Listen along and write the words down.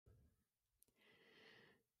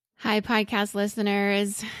Hi, podcast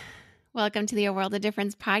listeners. Welcome to the A World of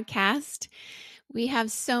Difference podcast. We have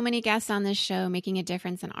so many guests on this show making a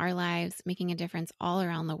difference in our lives, making a difference all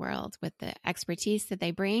around the world with the expertise that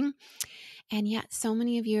they bring. And yet so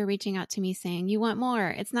many of you are reaching out to me saying, you want more.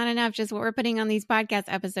 It's not enough just what we're putting on these podcast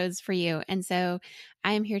episodes for you. And so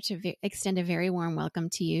I am here to extend a very warm welcome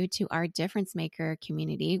to you to our Difference Maker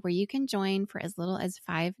community, where you can join for as little as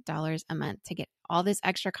 $5 a month to get all this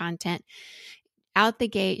extra content. Out the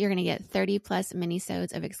gate, you're going to get 30 plus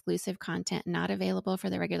minisodes of exclusive content not available for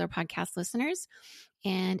the regular podcast listeners,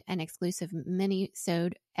 and an exclusive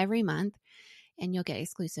minisode every month. And you'll get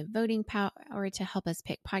exclusive voting power to help us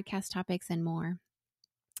pick podcast topics and more.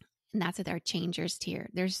 And that's at our Changers tier.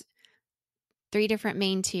 There's 3 different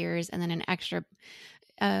main tiers and then an extra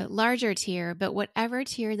larger tier. But whatever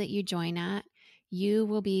tier that you join at, you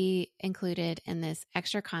will be included in this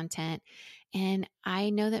extra content. And I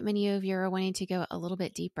know that many of you are wanting to go a little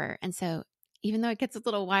bit deeper. And so even though it gets a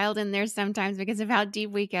little wild in there sometimes because of how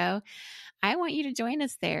deep we go, I want you to join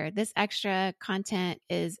us there. This extra content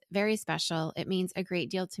is very special. It means a great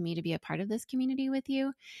deal to me to be a part of this community with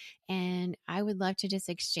you. And I would love to just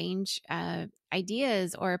exchange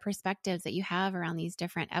ideas or perspectives that you have around these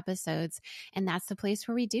different episodes. And that's the place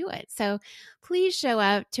where we do it. So please show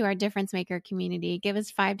up to our Difference Maker community. Give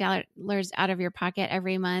us $5 out of your pocket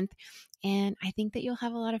every month. And I think that you'll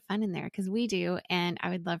have a lot of fun in there because we do. And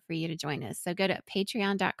I would love for you to join us. So go to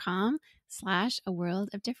patreon.com/A World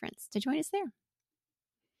of Difference to join us there.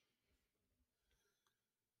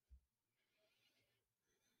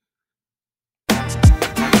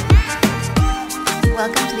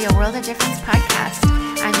 Welcome to the A World of Difference podcast.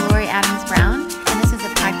 I'm Lori Adams Brown, and this is a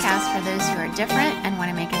podcast for those who are different and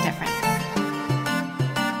want to make a difference.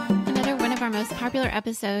 Another one of our most popular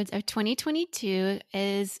episodes of 2022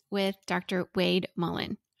 is with Dr. Wade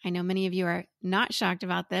Mullen. I know many of you are not shocked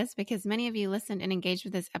about this because many of you listened and engaged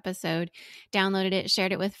with this episode, downloaded it,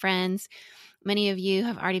 shared it with friends. Many of you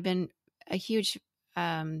have already been a huge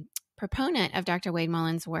proponent of Dr. Wade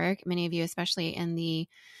Mullen's work, many of you especially in the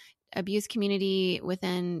abuse community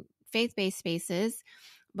within faith-based spaces,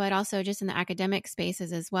 but also just in the academic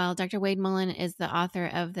spaces as well. Dr. Wade Mullen is the author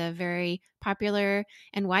of the very popular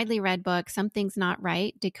and widely read book, Something's Not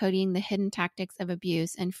Right, Decoding the Hidden Tactics of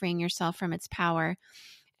Abuse and Freeing Yourself from Its Power.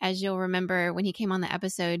 As you'll remember, when he came on the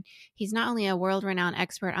episode, he's not only a world-renowned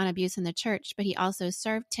expert on abuse in the church, but he also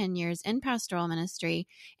served 10 years in pastoral ministry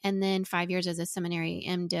and then 5 years as a seminary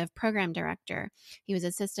MDiv program director. He was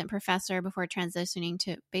assistant professor before transitioning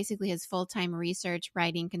to basically his full-time research,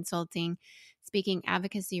 writing, consulting, speaking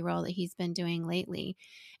advocacy role that he's been doing lately.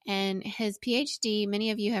 And his PhD, many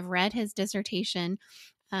of you have read his dissertation.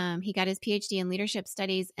 He got his PhD in leadership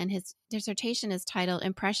studies, and his dissertation is titled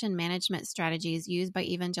Impression Management Strategies Used by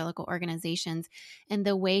Evangelical Organizations in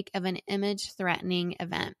the Wake of an Image-Threatening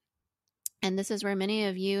Event. And this is where many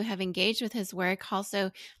of you have engaged with his work.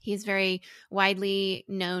 Also, he's very widely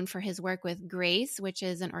known for his work with Grace, which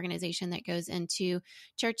is an organization that goes into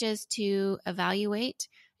churches to evaluate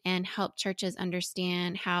and help churches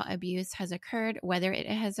understand how abuse has occurred, whether it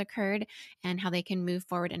has occurred, and how they can move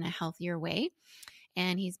forward in a healthier way.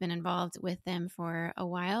 And he's been involved with them for a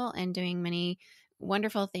while and doing many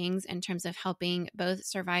wonderful things in terms of helping both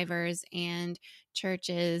survivors and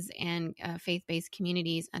churches and faith-based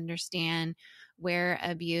communities understand where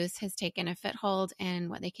abuse has taken a foothold and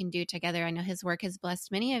what they can do together. I know his work has blessed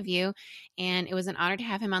many of you, and it was an honor to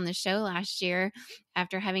have him on the show last year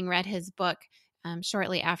after having read his book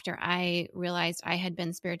shortly after I realized I had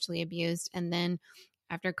been spiritually abused, and then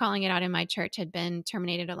after calling it out in my church, had been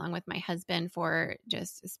terminated along with my husband for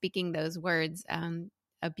just speaking those words.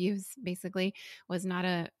 Abuse basically was not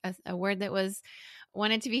a word that was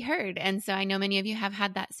wanted to be heard. And so I know many of you have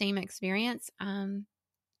had that same experience. And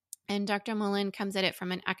Dr. Mullen comes at it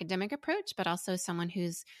from an academic approach, but also someone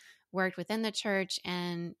who's worked within the church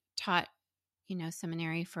and taught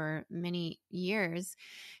seminary for many years.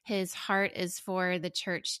 His heart is for the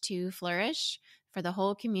church to flourish, for the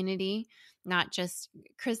whole community, not just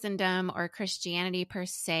Christendom or Christianity per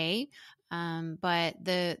se, but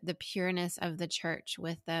the pureness of the church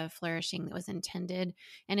with the flourishing that was intended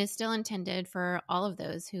and is still intended for all of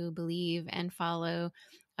those who believe and follow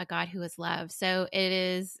a God who is love. So it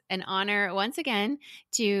is an honor once again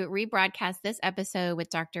to rebroadcast this episode with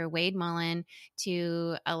Dr. Wade Mullen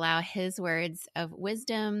to allow his words of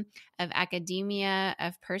wisdom, of academia,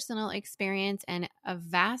 of personal experience, and a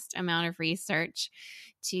vast amount of research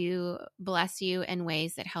to bless you in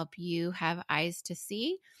ways that help you have eyes to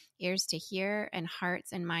see, ears to hear, and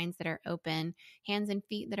hearts and minds that are open, hands and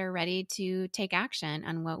feet that are ready to take action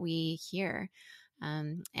on what we hear.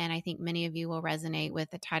 And I think many of you will resonate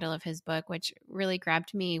with the title of his book, which really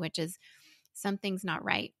grabbed me, which is Something's Not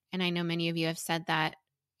Right. And I know many of you have said that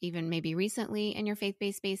even maybe recently in your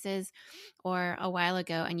faith-based spaces or a while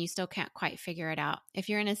ago, and you still can't quite figure it out. If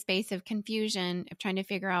you're in a space of confusion, of trying to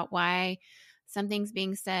figure out why something's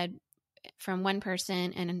being said from one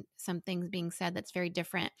person and something's being said that's very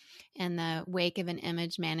different in the wake of an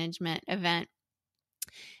image management event,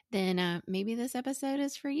 then maybe this episode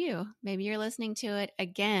is for you. Maybe you're listening to it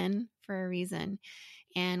again for a reason.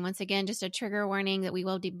 And once again, just a trigger warning that we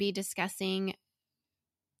will be discussing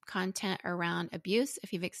content around abuse.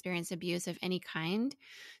 If you've experienced abuse of any kind,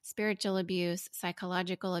 spiritual abuse,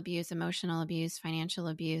 psychological abuse, emotional abuse, financial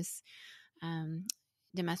abuse,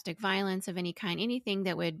 domestic violence of any kind, anything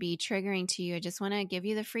that would be triggering to you, I just want to give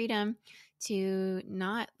you the freedom to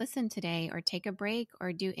not listen today or take a break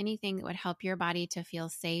or do anything that would help your body to feel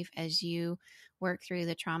safe as you work through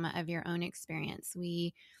the trauma of your own experience.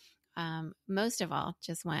 We, most of all,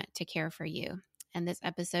 just want to care for you. And this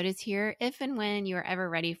episode is here if and when you are ever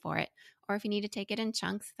ready for it. Or if you need to take it in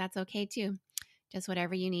chunks, that's okay too. Just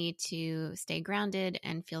whatever you need to stay grounded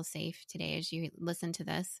and feel safe today as you listen to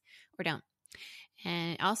this, or don't.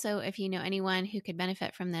 And also, if you know anyone who could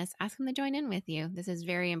benefit from this, ask them to join in with you. This is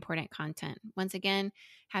very important content. Once again,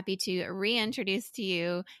 happy to reintroduce to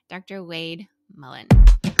you Dr. Wade Mullen.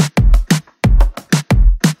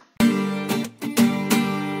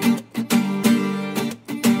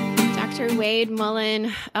 Dr. Wade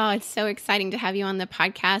Mullen, oh, it's so exciting to have you on the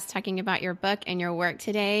podcast talking about your book and your work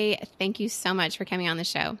today. Thank you so much for coming on the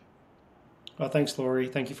show. Well, thanks, Lori.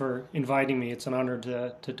 Thank you for inviting me. It's an honor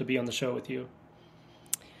to be on the show with you.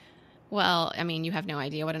 Well, I mean, you have no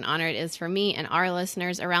idea what an honor it is for me and our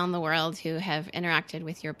listeners around the world who have interacted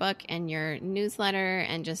with your book and your newsletter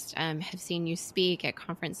and just have seen you speak at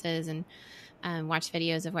conferences and watch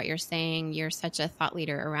videos of what you're saying. You're such a thought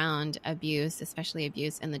leader around abuse, especially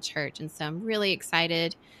abuse in the church. And so I'm really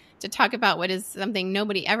excited to talk about what is something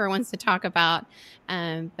nobody ever wants to talk about,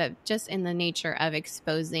 but just in the nature of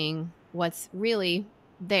exposing what's really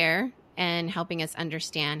there and helping us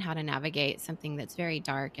understand how to navigate something that's very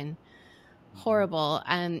dark and horrible.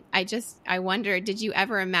 I wonder, did you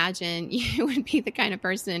ever imagine you would be the kind of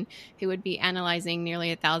person who would be analyzing nearly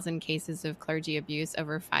 1,000 cases of clergy abuse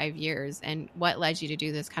over 5 years? And what led you to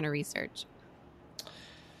do this kind of research?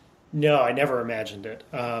 No, I never imagined it.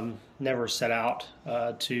 Never set out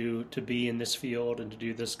to be in this field and to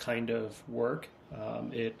do this kind of work.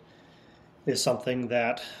 It is something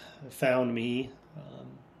that found me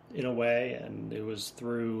in a way, and it was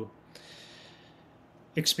through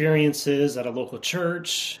experiences at a local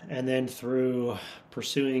church, and then through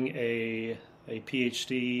pursuing a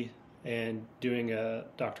PhD and doing a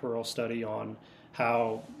doctoral study on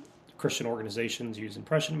how Christian organizations use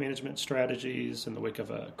impression management strategies in the wake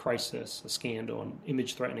of a crisis, a scandal, an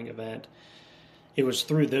image-threatening event. It was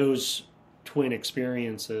through those twin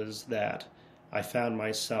experiences that I found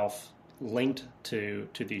myself linked to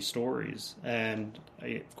these stories, and I,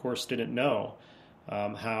 of course, didn't know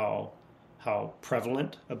how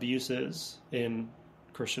prevalent abuse is in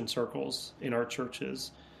Christian circles, in our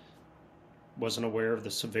churches. Wasn't aware of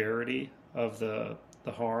the severity of the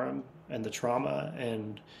harm and the trauma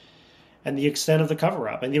and the extent of the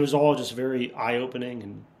cover-up. And it was all just very eye-opening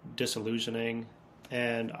and disillusioning.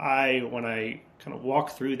 And when I kind of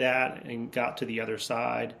walked through that and got to the other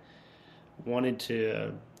side, wanted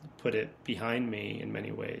to put it behind me in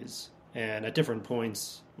many ways. And at different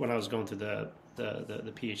points when I was going through the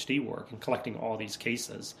PhD work and collecting all these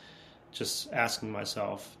cases, just asking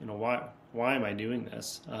myself, why am I doing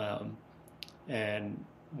this? And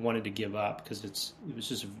wanted to give up because it was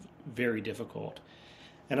just very difficult.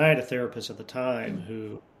 And I had a therapist at the time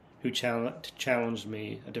who challenged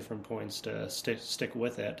me at different points to stick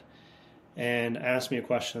with it, and asked me a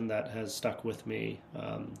question that has stuck with me.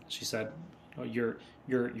 She said, "You're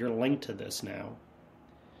linked to this now.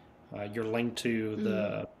 You're linked to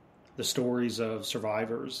the stories of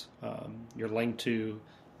survivors. You're linked to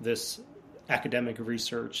this academic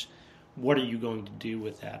research. What are you going to do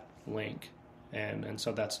with that link?" And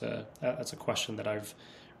so that's a question that I've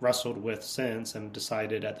wrestled with since, and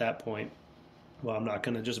decided at that point, well, I'm not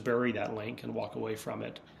going to just bury that link and walk away from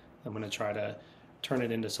it. I'm going to try to turn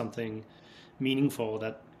it into something meaningful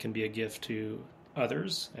that can be a gift to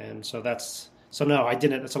others. And so no, I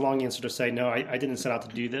didn't. It's a long answer to say no. I didn't set out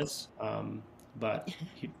to do this. But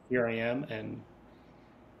here I am, and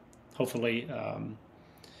hopefully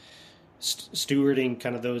stewarding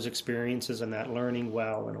kind of those experiences and that learning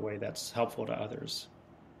well in a way that's helpful to others.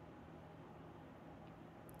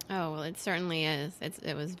 Oh, well, it certainly is.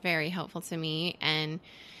 It was very helpful to me. And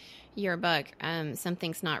your book,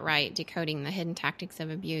 Something's Not Right, Decoding the Hidden Tactics of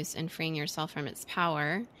Abuse and Freeing Yourself from Its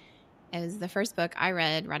Power, is the first book I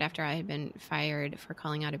read right after I had been fired for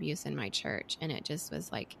calling out abuse in my church. And it just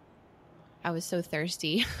was like, I was so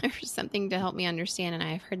thirsty for something to help me understand. And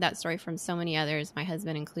I've heard that story from so many others, my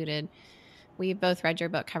husband included. We both read your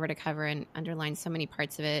book cover to cover and underlined so many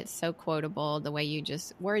parts of it. It's so quotable, the way you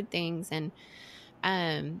just word things. And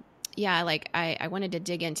yeah, like I wanted to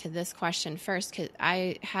dig into this question first because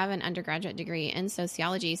I have an undergraduate degree in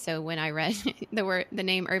sociology. So when I read the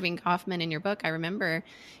name Irving Goffman in your book, I remember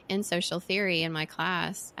in social theory in my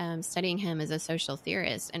class studying him as a social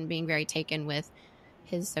theorist and being very taken with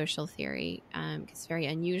his social theory. It's very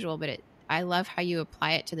unusual, but I love how you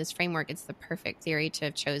apply it to this framework. It's the perfect theory to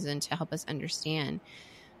have chosen to help us understand.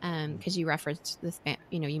 Because you referenced this,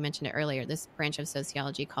 you mentioned it earlier, this branch of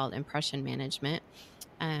sociology called impression management.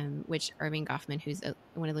 Which Irving Goffman, who's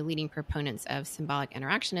one of the leading proponents of symbolic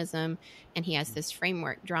interactionism, and he has this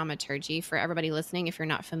framework, dramaturgy. For everybody listening, if you're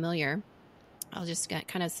not familiar, I'll just get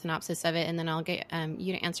kind of synopsis of it, and then I'll get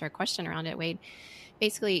you to answer a question around it, Wade.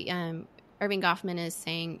 Basically, Irving Goffman is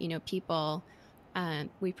saying, people,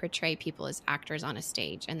 we portray people as actors on a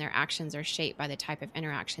stage, and their actions are shaped by the type of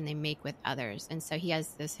interaction they make with others. And so he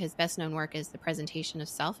has his best known work is the presentation of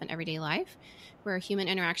self in everyday life, where human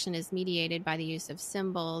interaction is mediated by the use of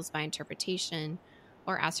symbols, by interpretation,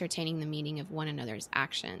 or ascertaining the meaning of one another's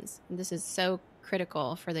actions. And this is so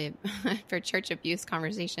critical for for church abuse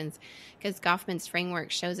conversations, because Goffman's framework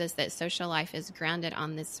shows us that social life is grounded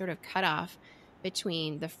on this sort of cutoff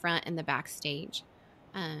between the front and the backstage.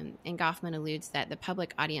 And Goffman alludes that the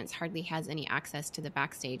public audience hardly has any access to the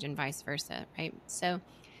backstage and vice versa, right? So,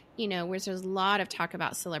 where there's a lot of talk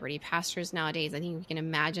about celebrity pastors nowadays, I think we can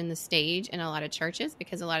imagine the stage in a lot of churches,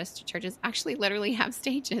 because a lot of churches actually literally have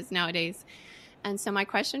stages nowadays. And so my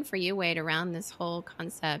question for you, Wade, around this whole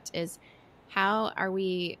concept is, how are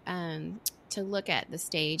we to look at the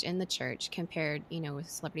stage in the church compared, with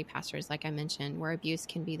celebrity pastors, like I mentioned, where abuse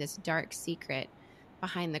can be this dark secret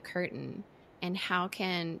behind the curtain? And how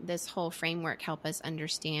can this whole framework help us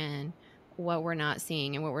understand what we're not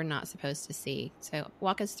seeing and what we're not supposed to see? So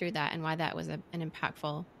walk us through that and why that was an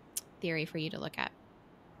impactful theory for you to look at.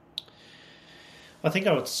 I think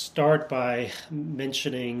I would start by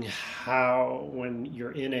mentioning how when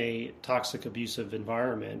you're in a toxic, abusive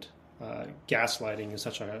environment, gaslighting is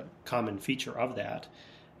such a common feature of that.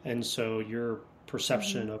 And so your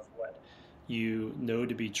perception of what you know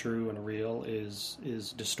to be true and real is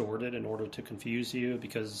distorted in order to confuse you,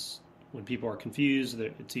 because when people are confused,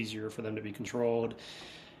 it's easier for them to be controlled.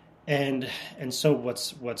 And so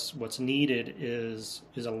what's needed is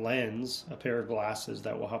a lens, a pair of glasses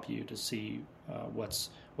that will help you to see what's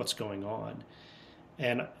going on.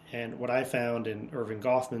 And what I found in Irving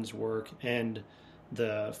Goffman's work and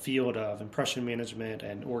the field of impression management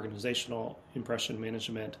and organizational impression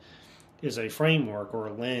management is a framework or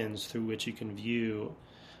a lens through which you can view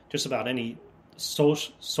just about any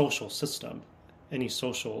social system, any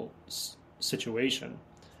social situation.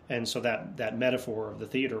 And so that metaphor of the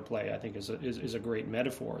theater play, I think, is a great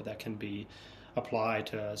metaphor that can be applied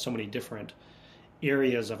to so many different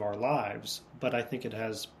areas of our lives. But I think it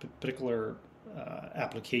has particular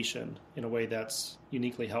application in a way that's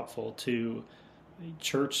uniquely helpful to a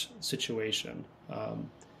church situation,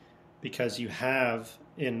 because you have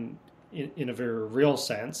in a very real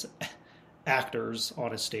sense actors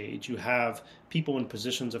on a stage. You have people in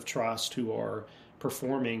positions of trust who are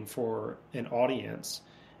performing for an audience.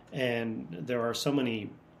 And there are so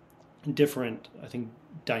many different, I think,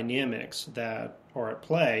 dynamics that are at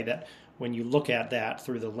play that when you look at that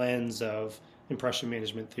through the lens of impression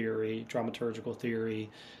management theory, dramaturgical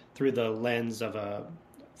theory, through the lens of a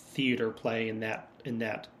theater play in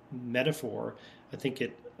that metaphor, I think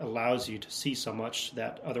it allows you to see so much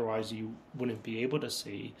that otherwise you wouldn't be able to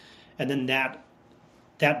see. And then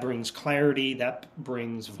that brings clarity, that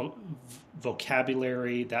brings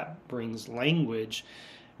vocabulary, that brings language,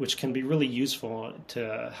 which can be really useful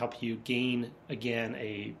to help you gain, again,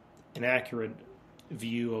 an accurate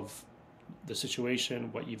view of the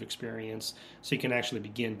situation, what you've experienced, so you can actually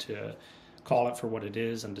begin to call it for what it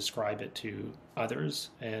is and describe it to others.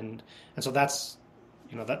 And so that's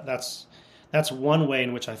one way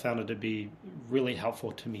in which I found it to be really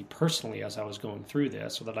helpful to me personally as I was going through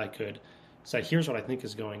this, so that I could say, here's what I think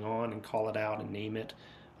is going on, and call it out and name it.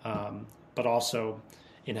 But also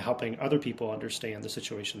in helping other people understand the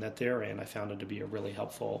situation that they're in, I found it to be a really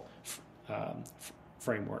helpful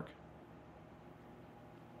framework.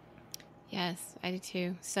 Yes, I do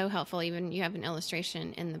too. So helpful. Even you have an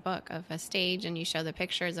illustration in the book of a stage, and you show the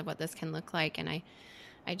pictures of what this can look like. And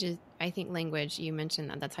I I think language, you mentioned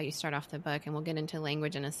that that's how you start off the book, and we'll get into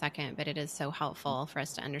language in a second, but it is so helpful for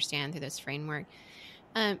us to understand through this framework.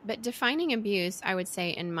 But defining abuse, I would say,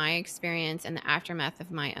 in my experience and the aftermath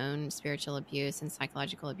of my own spiritual abuse and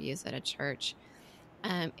psychological abuse at a church,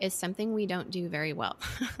 is something we don't do very well.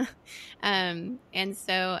 And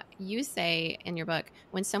so you say in your book,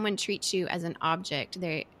 when someone treats you as an object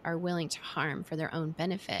they are willing to harm for their own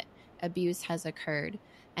benefit, abuse has occurred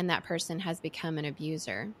and that person has become an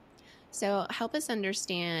abuser. So help us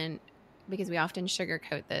understand, because we often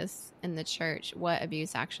sugarcoat this in the church, what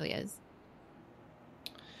abuse actually is.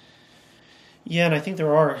 Yeah, and I think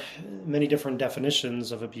there are many different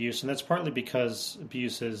definitions of abuse, and that's partly because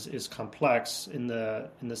abuse is complex in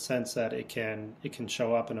the sense that it can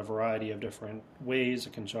show up in a variety of different ways.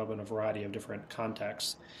 It can show up in a variety of different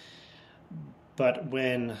contexts. But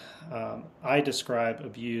when I describe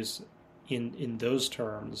abuse in those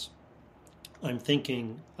terms, I'm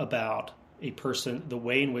thinking about a person, the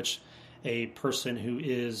way in which a person who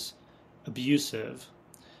is abusive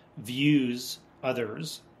views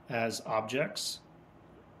others as objects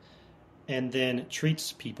and then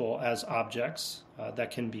treats people as objects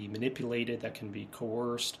that can be manipulated, that can be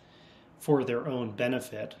coerced for their own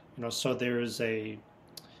benefit. So there is a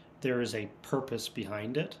purpose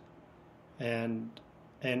behind it, and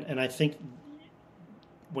I think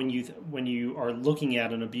when you are looking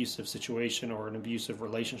at an abusive situation or an abusive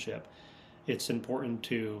relationship, it's important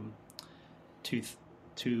to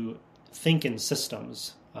think in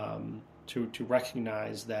systems, to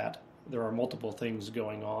recognize that there are multiple things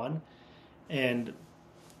going on, and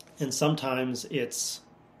sometimes it's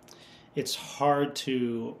hard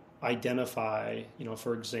to identify,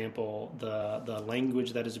 for example, the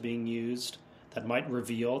language that is being used that might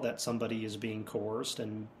reveal that somebody is being coerced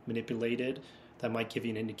and manipulated, that might give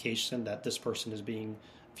you an indication that this person is being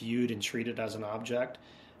viewed and treated as an object.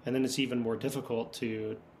 And then it's even more difficult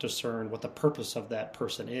to discern what the purpose of that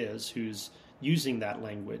person is who's using that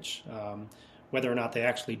language, whether or not they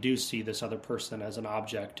actually do see this other person as an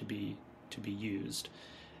object to be used.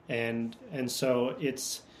 And so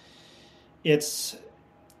it's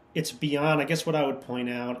beyond, I guess what I would point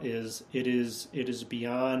out is it is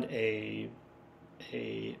beyond an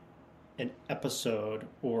episode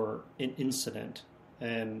or an incident,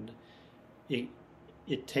 and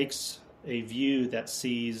it takes a view that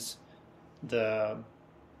sees the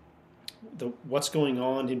what's going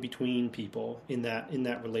on in between people in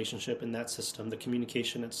that relationship, in that system, the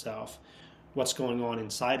communication itself, what's going on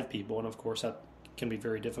inside of people, and of course that can be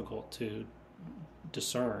very difficult to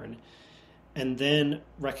discern, and then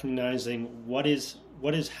recognizing what is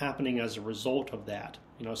happening as a result of that.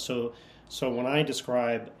 So when I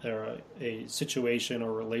describe a situation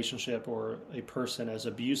or relationship or a person as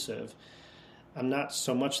abusive, I'm not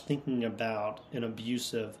so much thinking about an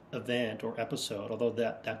abusive event or episode, although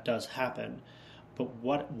that does happen, but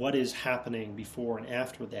what is happening before and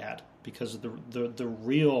after that, because the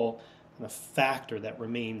real kind of factor that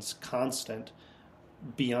remains constant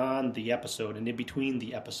beyond the episode and in between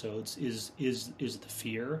the episodes is the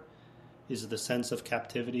fear, is the sense of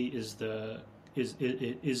captivity, is the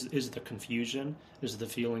confusion, is the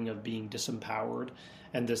feeling of being disempowered,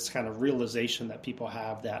 and this kind of realization that people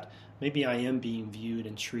have that maybe I am being viewed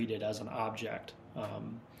and treated as an object.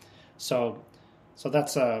 So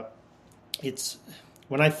that's it's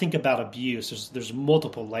when I think about abuse, there's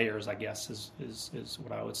multiple layers, I guess, is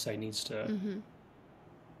what I would say needs to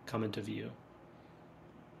come into view.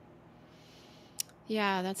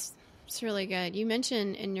 Yeah, that's really good. You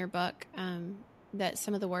mentioned in your book that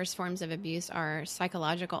some of the worst forms of abuse are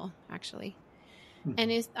psychological, actually. Mm-hmm.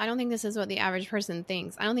 And I don't think this is what the average person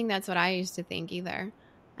thinks. I don't think that's what I used to think either.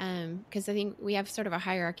 Because I think we have sort of a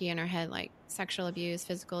hierarchy in our head, like sexual abuse,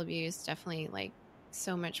 physical abuse, definitely like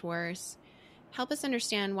so much worse. Help us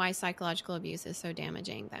understand why psychological abuse is so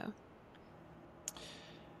damaging, though.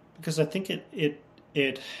 Because I think it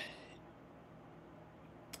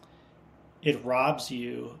robs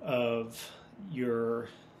you of your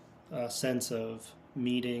sense of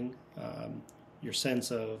meaning, your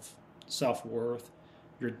sense of self-worth,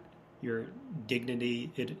 your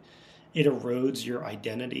dignity. It erodes your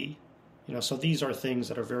identity. So these are things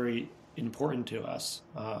that are very important to us.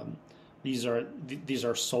 These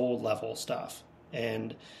are soul level stuff,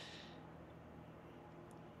 and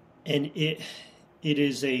it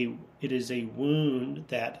is a wound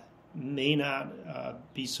that may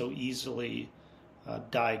not be so easily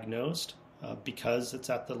diagnosed because it's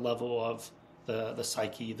at the level of the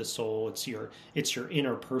psyche, the soul. It's your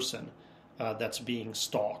inner person that's being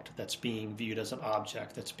stalked, that's being viewed as an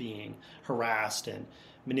object, that's being harassed and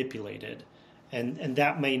manipulated, and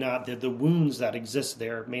that may not, the wounds that exist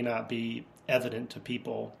there may not be evident to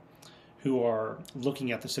people who are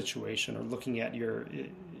looking at the situation or looking at your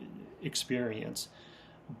experience,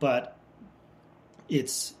 but I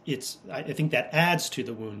think that adds to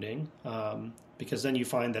the wounding, because then you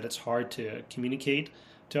find that it's hard to communicate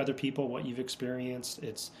to other people what you've experienced.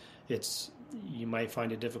 You might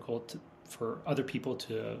find it difficult for other people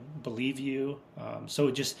to believe you. So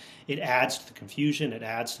it adds to the confusion. It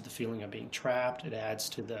adds to the feeling of being trapped. It adds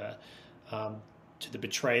to the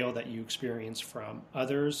betrayal that you experience from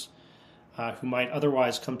others who might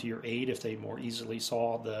otherwise come to your aid if they more easily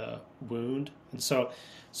saw the wound. And so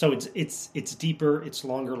it's deeper, it's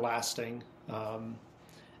longer lasting,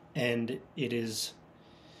 and it is.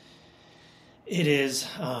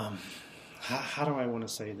 How do I want to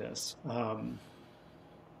say this?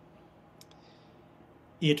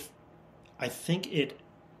 I think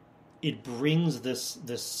it brings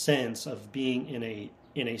this sense of being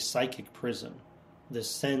in a psychic prison, this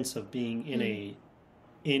sense of being in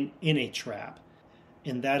a trap,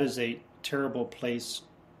 and that is a terrible place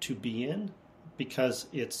to be in, because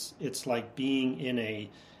it's like being in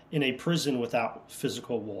a prison without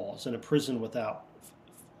physical walls, in a prison without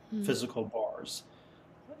physical bars.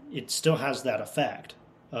 It still has that effect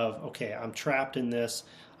of, okay, I'm trapped in this.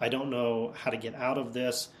 I don't know how to get out of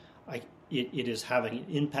this. It is having an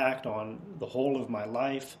impact on the whole of my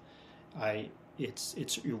life.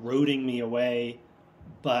 It's eroding me away,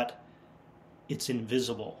 but it's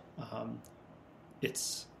invisible.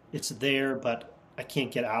 It's there, but I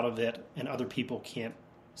can't get out of it, and other people can't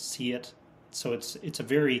see it. So it's a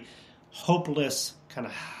very hopeless, kind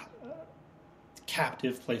of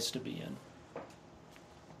captive place to be in.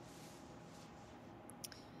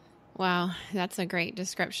 Wow, that's a great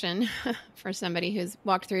description for somebody who's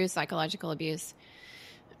walked through psychological abuse.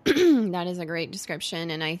 That is a great description,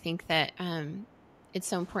 and I think that it's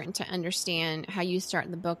so important to understand how you start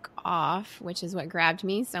the book off, which is what grabbed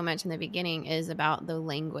me so much in the beginning, is about the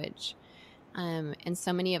language. And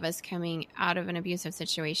so many of us coming out of an abusive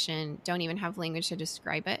situation don't even have language to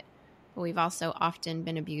describe it, but we've also often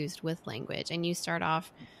been abused with language. And you start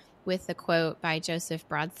off with the quote by Joseph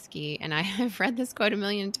Brodsky, and I have read this quote a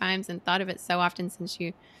million times and thought of it so often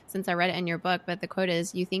since I read it in your book. But the quote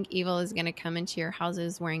is, "You think evil is going to come into your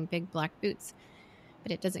houses wearing big black boots,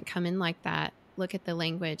 but it doesn't come in like that. Look at the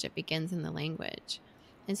language; it begins in the language."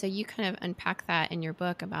 And so you kind of unpack that in your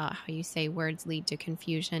book about how you say words lead to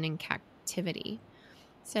confusion and captivity.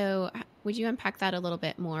 So would you unpack that a little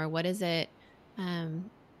bit more? What is it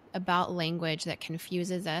about language that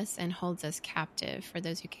confuses us and holds us captive, for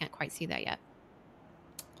those who can't quite see that yet?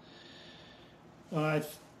 I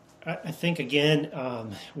think, again,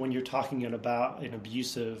 when you're talking about an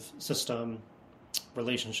abusive system,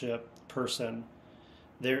 relationship, person,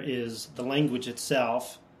 there is the language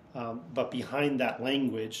itself, but behind that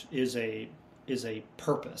language is a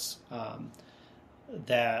purpose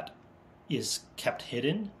that is kept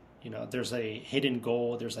hidden. There's a hidden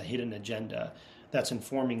goal, there's a hidden agenda that's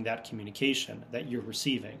informing that communication that you're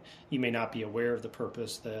receiving. You may not be aware of the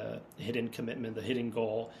purpose, the hidden commitment, the hidden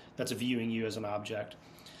goal that's viewing you as an object.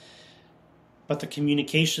 But the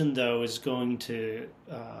communication, though, is going to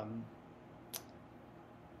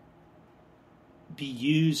be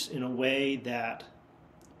used in a way that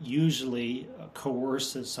usually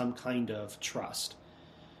coerces some kind of trust.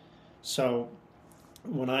 So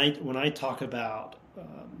when I talk about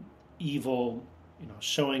evil,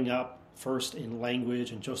 showing up first in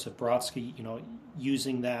language, and Joseph Brodsky,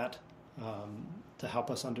 using that to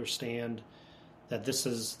help us understand that this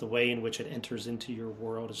is the way in which it enters into your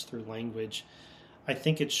world, is through language. I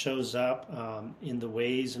think it shows up in the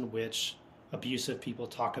ways in which abusive people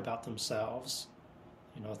talk about themselves,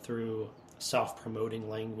 through self-promoting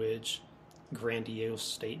language, grandiose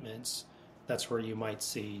statements. That's where you might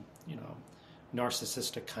see,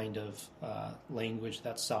 narcissistic kind of language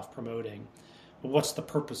that's self-promoting. But what's the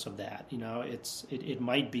purpose of that? It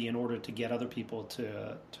might be in order to get other people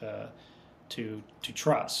to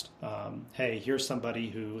trust. Hey, here's somebody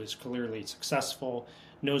who is clearly successful,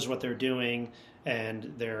 knows what they're doing,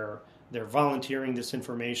 and they're volunteering this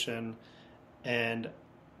information, and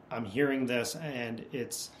I'm hearing this, and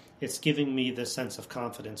it's giving me this sense of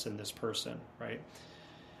confidence in this person, right?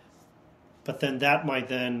 But then that might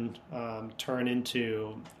then turn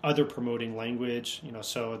into other promoting language,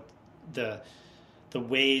 so the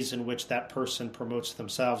ways in which that person promotes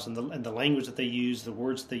themselves and the language that they use, the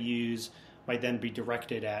words that they use, might then be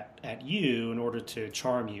directed at you in order to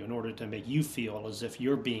charm you, in order to make you feel as if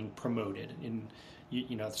you're being promoted.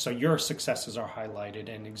 So your successes are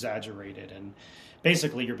highlighted and exaggerated, and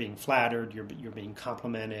basically you're being flattered, you're being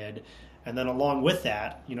complimented, And then along with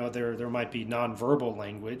that, there might be nonverbal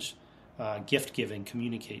language. Gift giving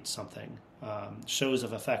communicates something. Shows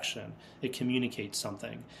of affection, it communicates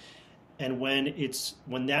something. And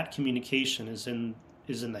when that communication is in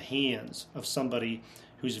the hands of somebody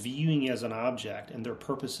who's viewing you as an object, and their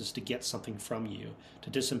purpose is to get something from you,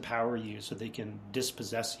 to disempower you so they can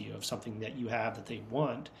dispossess you of something that you have that they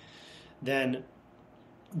want, then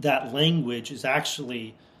that language is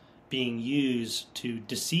actually being used to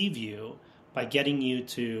deceive you by getting you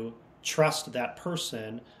to trust that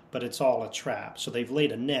person, but it's all a trap. So they've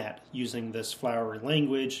laid a net using this flowery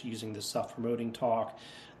language, using this self-promoting talk.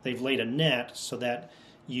 They've laid a net so that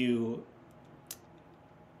you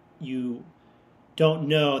don't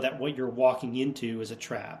know that what you're walking into is a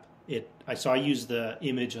trap. So I use the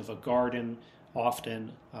image of a garden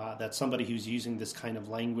often, that somebody who's using this kind of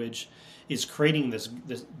language is creating this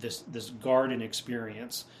garden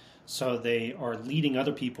experience. So they are leading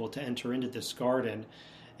other people to enter into this garden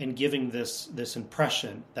and giving this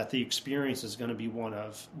impression that the experience is going to be one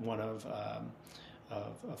of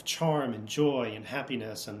charm and joy and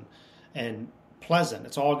happiness and pleasant.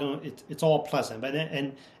 It's all pleasant.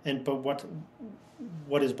 But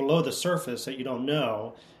what is below the surface that you don't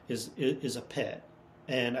know is a pit.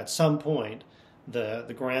 And at some point,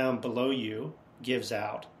 the ground below you gives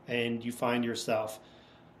out, and you find yourself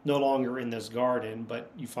no longer in this garden, but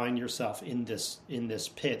you find yourself in this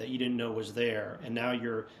pit that you didn't know was there. And now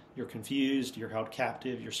you're confused, you're held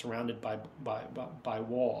captive, you're surrounded by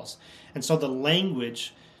walls. And so the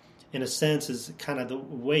language, in a sense, is kind of the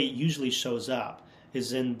way it usually shows up,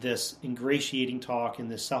 is in this ingratiating talk, in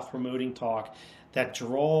this self-promoting talk that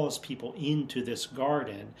draws people into this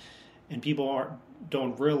garden. And people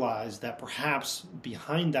don't realize that perhaps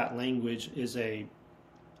behind that language is a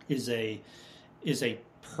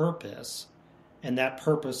purpose, and that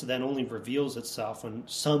purpose then only reveals itself when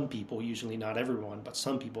some people, usually not everyone, but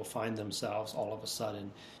some people find themselves all of a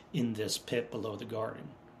sudden in this pit below the garden.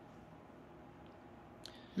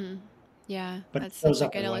 Yeah, that's such a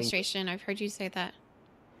good illustration. I've heard you say that.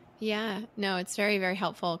 Yeah, no, it's very, very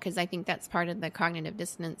helpful, because I think that's part of the cognitive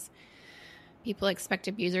dissonance. People expect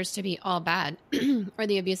abusers to be all bad or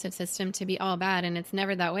the abusive system to be all bad, and it's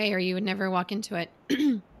never that way, or you would never walk into it.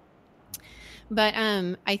 But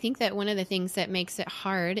I think that one of the things that makes it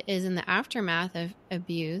hard is in the aftermath of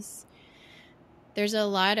abuse, there's a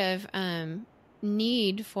lot of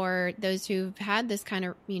need for those who've had this kind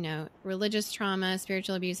of, religious trauma,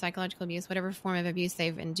 spiritual abuse, psychological abuse, whatever form of abuse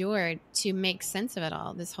they've endured, to make sense of it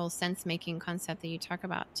all. This whole sense-making concept that you talk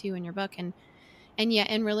about too in your book. And yet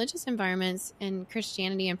in religious environments, and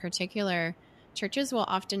Christianity in particular, churches will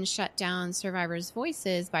often shut down survivors'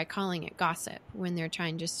 voices by calling it gossip when they're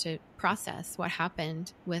trying just to process what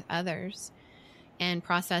happened with others and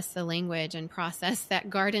process the language and process that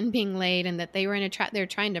garden being laid, and that they were in a trap. They're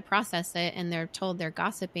trying to process it, and they're told they're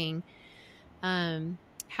gossiping.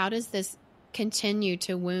 How does this continue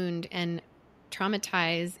to wound and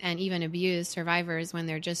traumatize and even abuse survivors when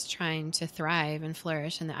they're just trying to thrive and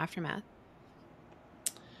flourish in the aftermath?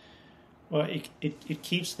 Well, it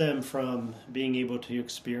keeps them from being able to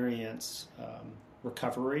experience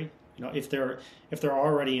recovery. If they're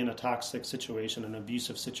already in a toxic situation, an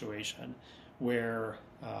abusive situation, where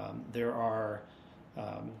there are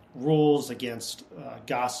rules against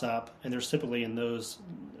gossip, and there's typically in those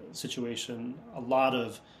situations a lot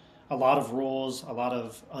of rules, a lot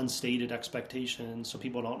of unstated expectations, so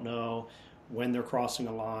people don't know when they're crossing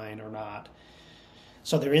a line or not.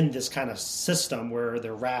 So they're in this kind of system where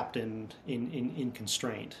they're wrapped in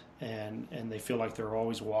constraint, and they feel like they're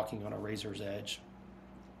always walking on a razor's edge.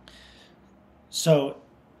 So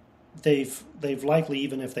they've likely,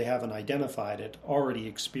 even if they haven't identified it, already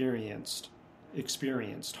experienced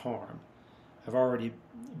harm, have already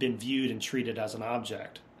been viewed and treated as an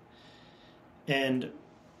object. And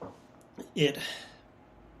it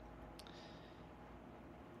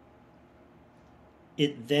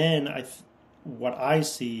then, what I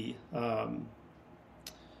see, one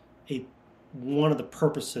of the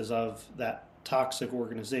purposes of that toxic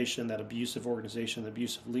organization, that abusive organization, the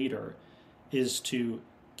abusive leader, is to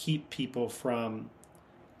keep people from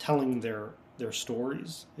telling their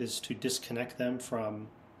stories, is to disconnect them from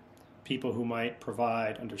people who might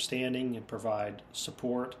provide understanding and provide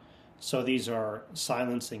support. So these are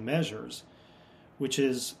silencing measures, which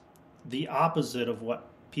is the opposite of what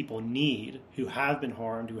people need who have been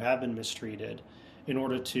harmed, who have been mistreated, in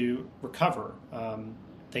order to recover.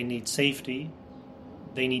 They need safety.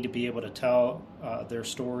 They need to be able to tell their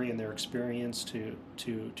story and their experience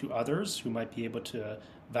to others who might be able to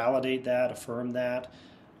validate that, affirm that,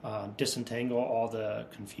 disentangle all the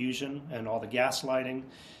confusion and all the gaslighting.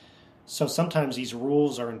 So sometimes these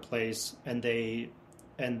rules are in place, and they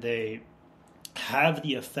have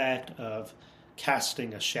the effect of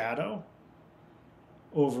casting a shadow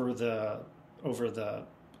over the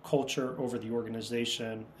culture, over the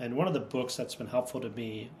organization. And one of the books that's been helpful to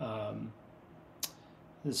me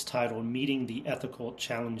is titled "Meeting the Ethical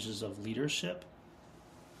Challenges of Leadership"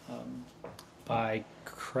 by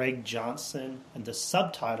Craig Johnson, and the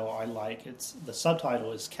subtitle I like. The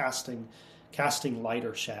subtitle is "Casting Light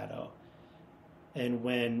or Shadow." And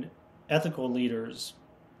when ethical leaders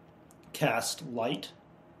cast light,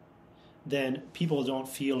 then people don't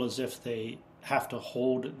feel as if they have to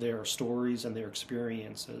hold their stories and their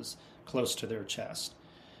experiences close to their chest.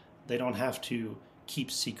 They don't have to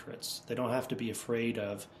keep secrets. They don't have to be afraid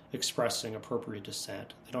of expressing appropriate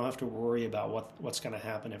dissent. They don't have to worry about what's going to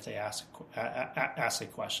happen if they ask a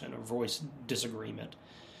question or voice disagreement.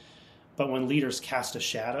 But when leaders cast a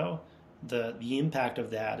shadow, the impact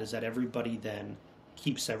of that is that everybody then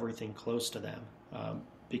keeps everything close to them,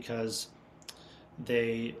 because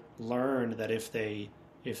they learn that if they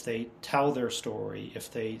tell their story,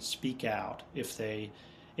 if they speak out, if they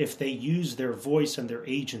use their voice and their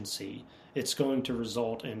agency, it's going to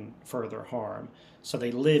result in further harm. So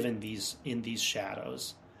they live in these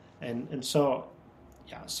shadows, and so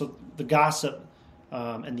the gossip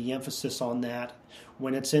and the emphasis on that,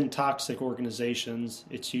 when it's in toxic organizations,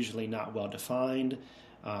 it's usually not well defined.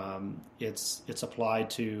 It's applied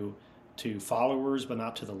to followers, but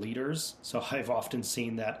not to the leaders. So I've often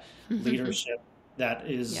seen that leadership that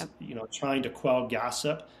is, trying to quell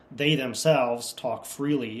gossip, they themselves talk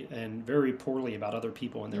freely and very poorly about other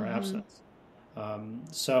people in their absence.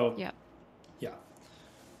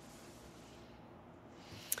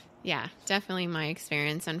 Yeah, definitely my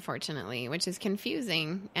experience, unfortunately, which is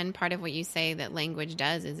confusing. And part of what you say that language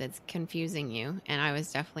does is it's confusing you. And I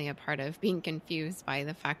was definitely a part of being confused by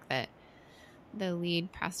the fact that the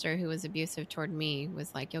lead pastor who was abusive toward me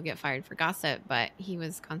was like, "You'll get fired for gossip," but he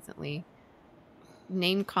was constantly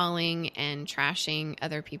name calling and trashing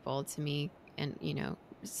other people to me, and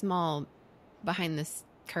small behind the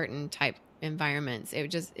curtain type environments. It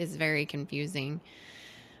just is very confusing.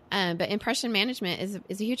 But impression management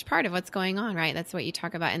is a huge part of what's going on, right? That's what you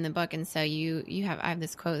talk about in the book. And so I have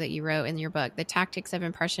this quote that you wrote in your book: "The tactics of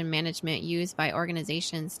impression management used by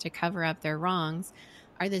organizations to cover up their wrongs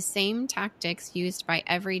are the same tactics used by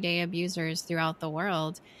everyday abusers throughout the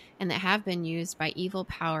world, and that have been used by evil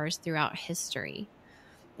powers throughout history."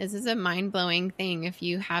 This is a mind-blowing thing if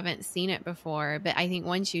you haven't seen it before, but I think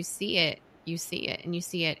once you see it, and you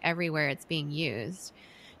see it everywhere it's being used.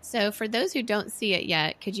 So for those who don't see it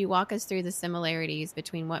yet, could you walk us through the similarities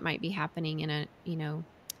between what might be happening in an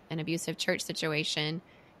abusive church situation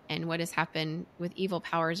and what has happened with evil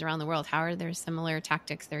powers around the world? How are there similar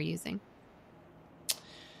tactics they're using?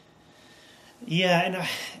 Yeah,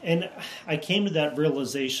 and I came to that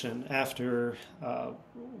realization after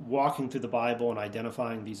walking through the Bible and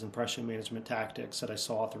identifying these impression management tactics that I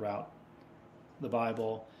saw throughout the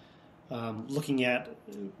Bible, looking at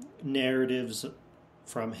narratives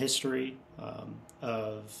from history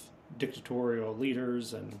of dictatorial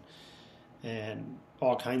leaders and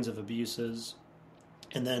all kinds of abuses,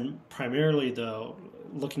 and then primarily though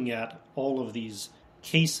looking at all of these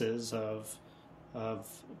cases of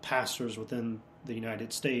pastors within the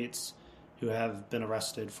United States who have been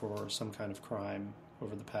arrested for some kind of crime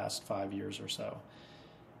over the past 5 years or so,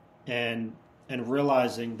 and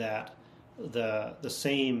realizing that the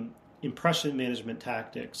same impression management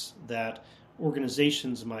tactics that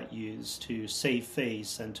organizations might use to save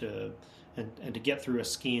face and to get through a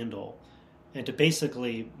scandal and to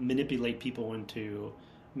basically manipulate people into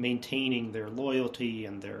maintaining their loyalty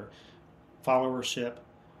and their followership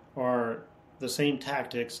are the same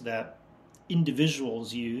tactics that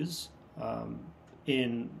individuals use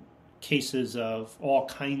in cases of all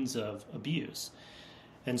kinds of abuse.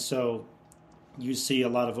 And so you see a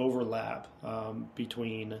lot of overlap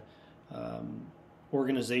between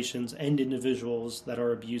organizations and individuals that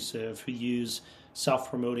are abusive who use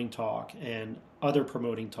self-promoting talk and other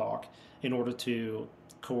promoting talk in order to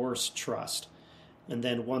coerce trust. And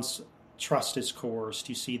then once trust is coerced,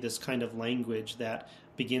 you see this kind of language that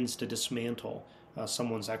begins to dismantle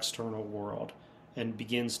someone's external world and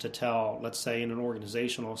begins to tell, let's say in an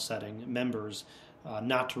organizational setting, members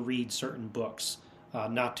not to read certain books,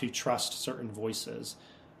 not to trust certain voices,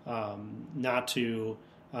 not to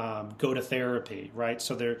go to therapy, right?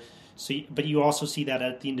 But you also see that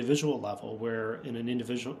at the individual level, where in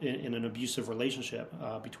an abusive relationship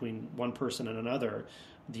between one person and another,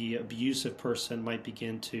 the abusive person might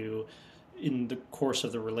begin to, in the course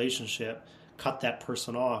of the relationship, cut that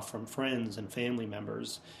person off from friends and family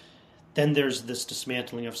members. then there's this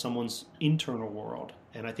dismantling of someone's internal world.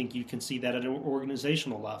 And I think you can see that at an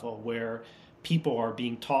organizational level, where people are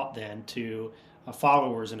being taught then to,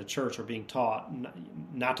 followers in a church are being taught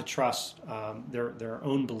not to trust their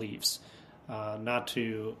own beliefs, not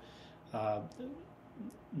to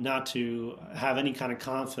have any kind of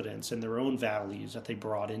confidence in their own values that they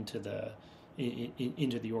brought into the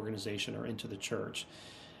organization or into the church.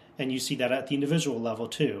 And you see that at the individual level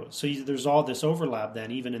too. So there's all this overlap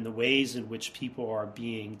then, even in the ways in which people are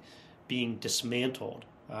being dismantled.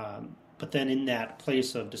 But then in that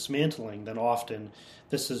place of dismantling, then often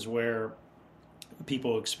this is where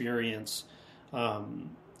people experience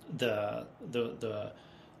the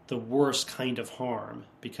worst kind of harm,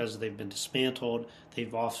 because they've been dismantled.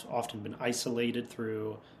 They've often been isolated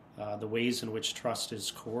through the ways in which trust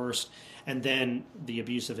is coerced, and then the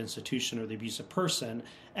abusive institution or the abusive person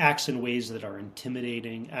acts in ways that are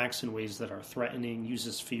intimidating, acts in ways that are threatening,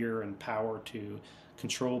 uses fear and power to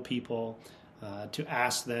control people, to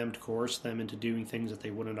ask them, to coerce them into doing things that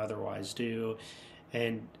they wouldn't otherwise do.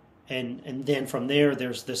 And then from there,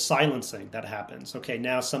 there's this silencing that happens. Okay,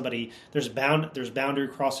 now there's boundary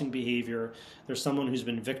crossing behavior. There's someone who's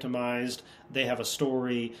been victimized. They have a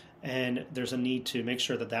story, and there's a need to make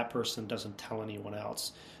sure that that person doesn't tell anyone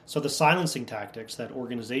else. So the silencing tactics that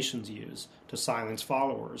organizations use to silence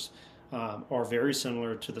followers are very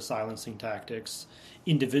similar to the silencing tactics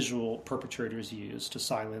individual perpetrators use to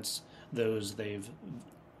silence those they've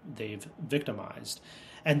victimized.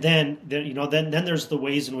 And then there's the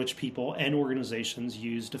ways in which people and organizations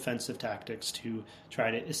use defensive tactics to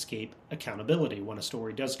try to escape accountability when a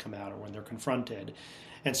story does come out or when they're confronted.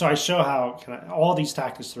 And so I show how all these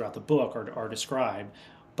tactics throughout the book are described.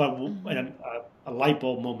 But a light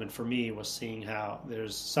bulb moment for me was seeing how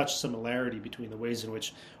there's such similarity between the ways in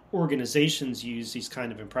which organizations use these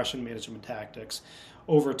kind of impression management tactics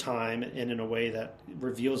over time and in a way that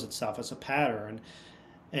reveals itself as a pattern,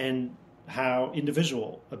 and how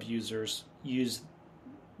individual abusers use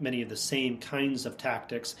many of the same kinds of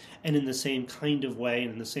tactics and in the same kind of way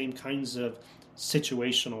and in the same kinds of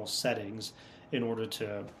situational settings in order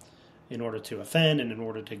to offend and in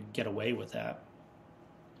order to get away with that.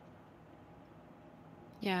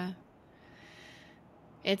 Yeah.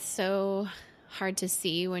 It's so hard to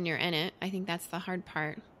see when you're in it. I think that's the hard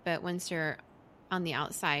part. But once you're on the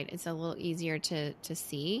outside, it's a little easier to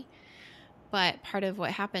see. But part of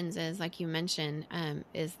what happens is, like you mentioned,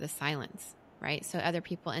 is the silence, right? So other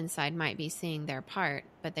people inside might be seeing their part,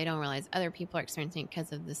 but they don't realize other people are experiencing it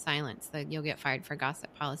because of the silence. The you'll get fired for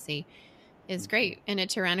gossip policy is great in a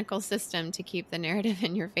tyrannical system to keep the narrative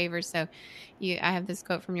in your favor. So I have this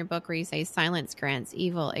quote from your book where you say, silence grants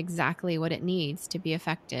evil exactly what it needs to be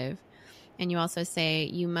effective. And you also say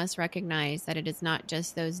you must recognize that it is not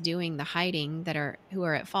just those doing the hiding who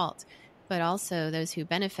are at fault, but also those who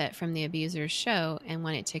benefit from the abuser's show and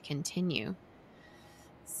want it to continue.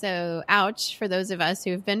 So, ouch for those of us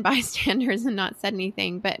who have been bystanders and not said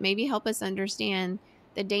anything, but maybe help us understand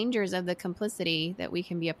the dangers of the complicity that we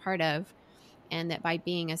can be a part of, and that by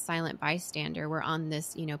being a silent bystander, we're on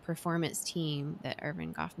this, performance team that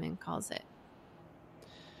Erving Goffman calls it.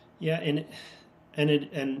 Yeah, and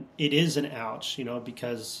it is an ouch,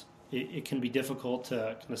 because it can be difficult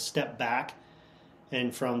to kind of step back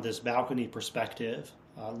and from this balcony perspective,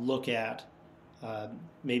 look at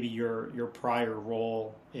maybe your prior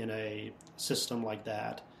role in a system like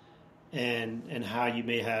that, and how you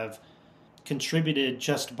may have contributed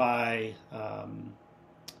just by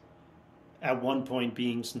at one point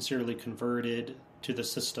being sincerely converted to the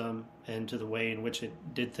system and to the way in which it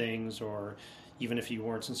did things, or even if you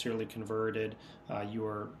weren't sincerely converted, you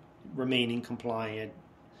were remaining compliant.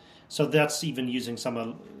 So that's even using some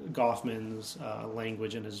of Goffman's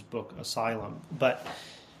language in his book Asylum. But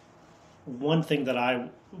one thing that I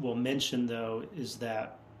will mention, though, is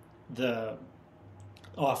that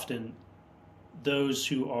often those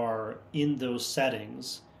who are in those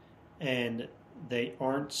settings and they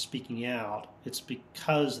aren't speaking out, it's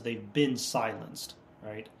because they've been silenced,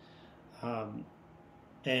 right?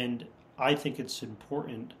 And I think it's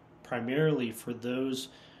important primarily for those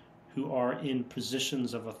who are in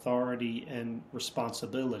positions of authority and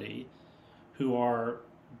responsibility, who are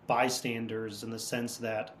bystanders in the sense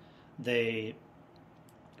that they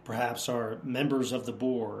perhaps are members of the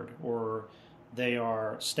board, or they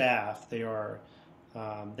are staff, they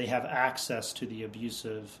have access to the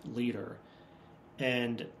abusive leader,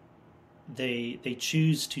 and they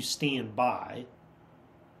choose to stand by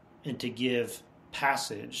and to give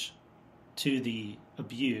passage to the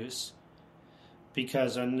abuse,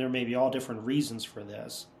 because, and there may be all different reasons for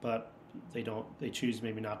this, but they choose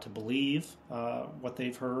maybe not to believe what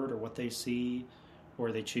they've heard or what they see,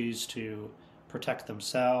 or they choose to protect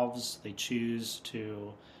themselves. They choose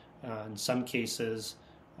to, in some cases,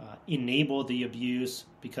 enable the abuse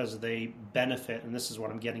because they benefit, and this is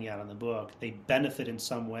what I'm getting at in the book. They benefit in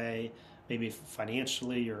some way, maybe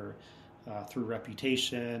financially or through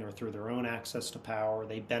reputation or through their own access to power.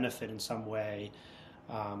 They benefit in some way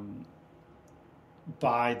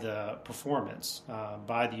by the performance,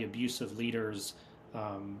 by the abusive leaders'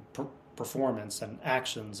 performance and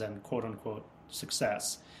actions and quote unquote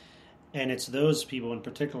success. And it's those people in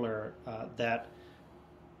particular that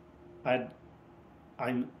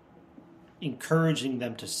I'm encouraging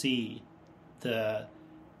them to see the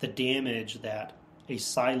damage that a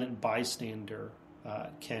silent bystander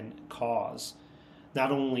can cause,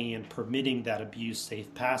 not only in permitting that abuse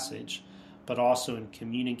safe passage, but also in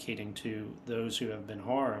communicating to those who have been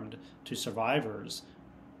harmed, to survivors,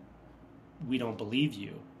 we don't believe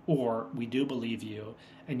you, or we do believe you,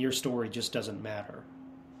 and your story just doesn't matter.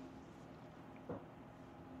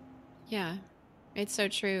 Yeah, it's so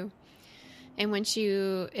true. And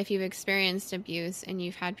if you've experienced abuse and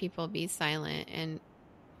you've had people be silent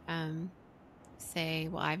and say,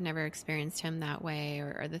 well, I've never experienced him that way,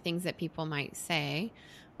 or the things that people might say,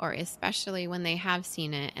 or especially when they have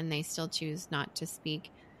seen it and they still choose not to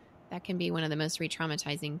speak, that can be one of the most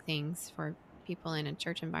re-traumatizing things for people in a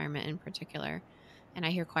church environment in particular. And I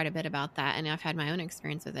hear quite a bit about that, and I've had my own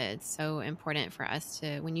experience with it. It's so important for us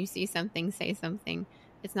to, when you see something, say something.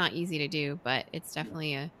 It's not easy to do, but it's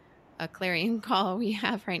definitely a clarion call we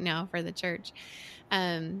have right now for the church.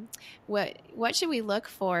 What should we look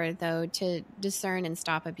for, though, to discern and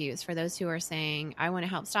stop abuse? For those who are saying, I want to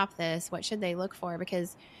help stop this, what should they look for?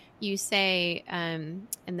 Because you say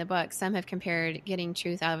in the book, some have compared getting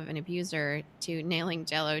truth out of an abuser to nailing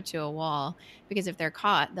Jell-O to a wall, because if they're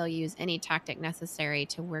caught, they'll use any tactic necessary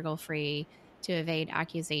to wiggle free, to evade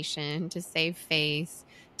accusation, to save face,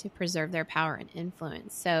 to preserve their power and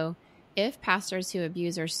influence. So if pastors who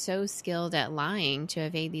abuse are so skilled at lying to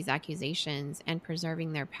evade these accusations and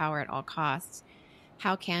preserving their power at all costs,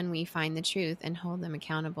 how can we find the truth and hold them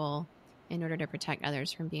accountable in order to protect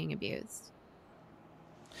others from being abused?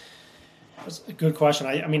 That's a good question.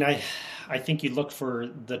 I think you look for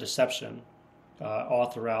the deception all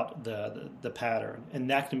throughout the pattern, and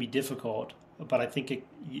that can be difficult. But I think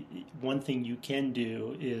one thing you can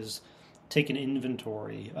do is take an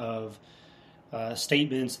inventory of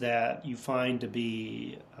statements that you find to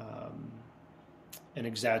be an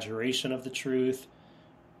exaggeration of the truth,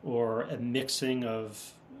 or a mixing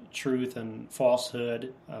of truth and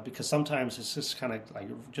falsehood, because sometimes it's just kind of like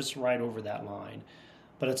just right over that line.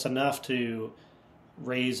 But it's enough to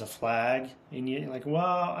raise a flag, and you're like,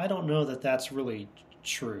 well, I don't know that that's really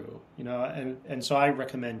true, and so I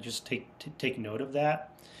recommend just take note of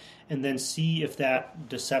that, and then see if that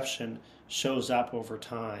deception shows up over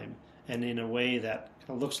time and in a way that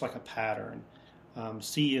kind of looks like a pattern.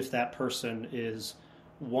 See if that person is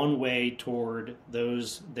one way toward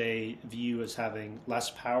those they view as having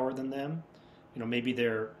less power than them. Maybe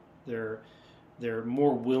they're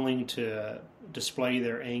more willing to display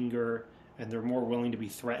their anger, and they're more willing to be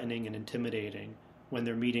threatening and intimidating when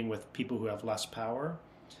they're meeting with people who have less power.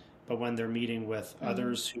 But when they're meeting with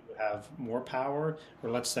others who have more power, or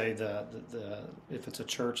let's say if it's a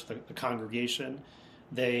church, the congregation,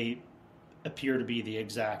 they appear to be the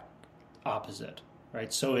exact opposite,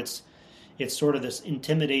 right? So it's sort of this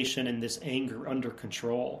intimidation and this anger under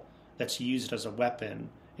control that's used as a weapon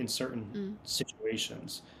in certain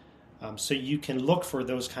situations. So you can look for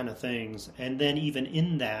those kind of things, and then even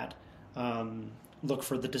in that, look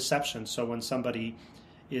for the deception. So when somebody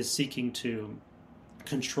is seeking to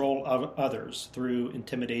control others through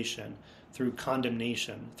intimidation, through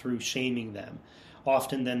condemnation, through shaming them,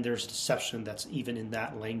 often then there's deception that's even in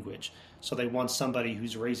that language. So they want somebody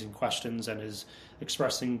who's raising questions and is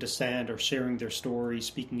expressing dissent or sharing their story,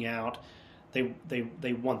 speaking out. They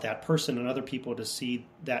want that person and other people to see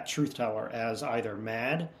that truth teller as either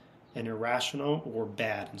mad and irrational or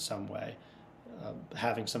bad in some way,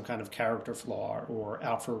 having some kind of character flaw or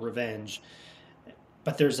out for revenge.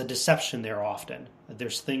 But there's a deception there often.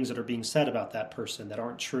 There's things that are being said about that person that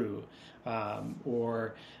aren't true.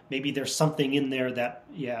 Or maybe there's something in there that,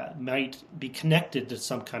 might be connected to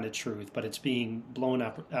some kind of truth, but it's being blown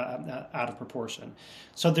up out of proportion.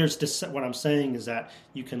 So what I'm saying is that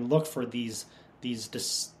you can look for these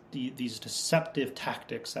deceptive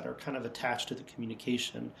tactics that are kind of attached to the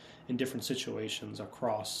communication in different situations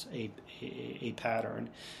across a pattern.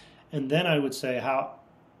 And then I would say,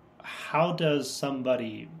 how does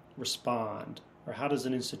somebody respond, or how does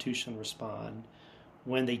an institution respond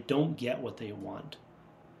when they don't get what they want,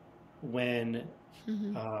 when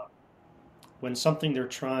Mm-hmm. when something they're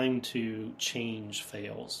trying to change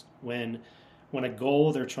fails, when a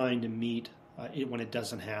goal they're trying to meet, when it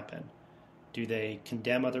doesn't happen. Do they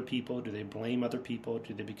condemn other people? Do they blame other people?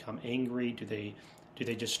 Do they become angry? Do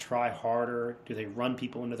they just try harder? Do they run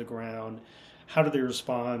people into the ground? How do they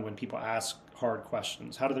respond when people ask hard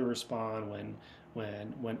questions? How do they respond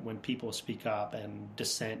when people speak up and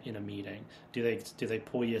dissent in a meeting? Do they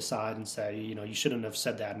pull you aside and say, you shouldn't have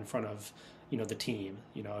said that in front of the team?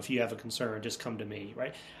 If you have a concern, just come to me,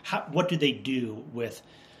 right? What do they do with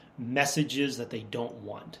messages that they don't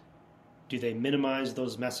want? Do they minimize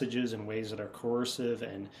those messages in ways that are coercive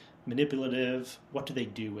and manipulative? What do they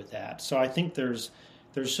do with that? So I think there's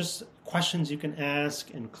just questions you can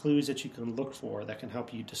ask and clues that you can look for that can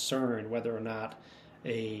help you discern whether or not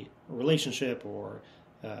a relationship or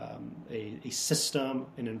a system,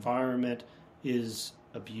 an environment is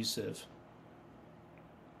abusive.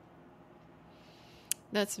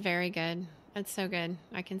 That's very good. That's so good.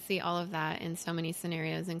 I can see all of that in so many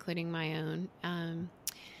scenarios, including my own.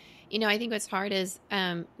 I think what's hard is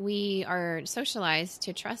we are socialized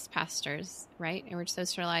to trust pastors, right? And we're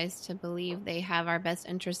socialized to believe they have our best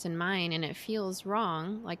interest in mind. And it feels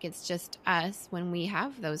wrong, like it's just us when we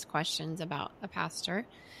have those questions about a pastor.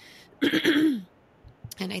 And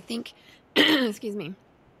I think, excuse me,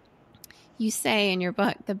 you say in your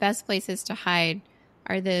book, the best places to hide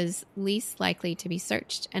are those least likely to be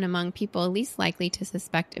searched and among people least likely to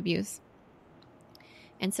suspect abuse.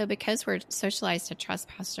 And so because we're socialized to trust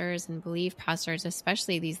pastors and believe pastors,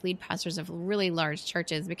 especially these lead pastors of really large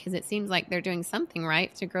churches, because it seems like they're doing something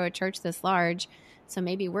right to grow a church this large. So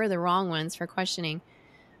maybe we're the wrong ones for questioning.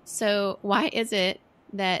 So why is it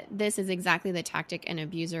that this is exactly the tactic an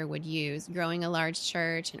abuser would use, growing a large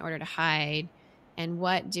church in order to hide? And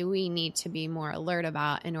what do we need to be more alert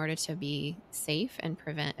about in order to be safe and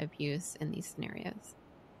prevent abuse in these scenarios?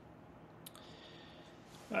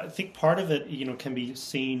 I think part of it, can be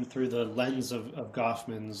seen through the lens of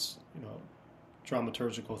Goffman's,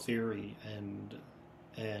 dramaturgical theory,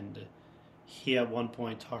 and he at one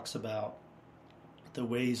point talks about the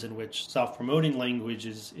ways in which self-promoting language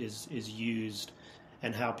is used,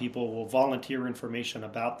 and how people will volunteer information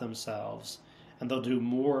about themselves, and they'll do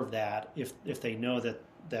more of that if they know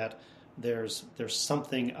that there's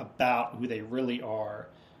something about who they really are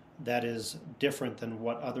that is different than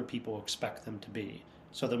what other people expect them to be.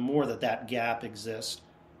 So the more that gap exists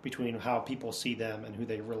between how people see them and who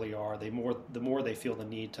they really are, the more they feel the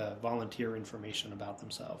need to volunteer information about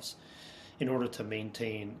themselves in order to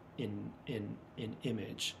maintain in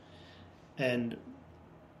image. And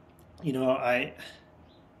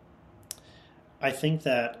I think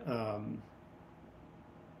that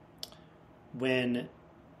when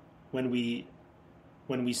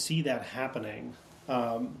we see that happening,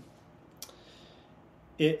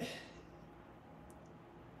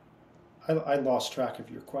 I lost track of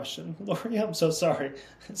your question, Lori. I'm so sorry.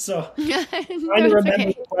 So No, trying to remember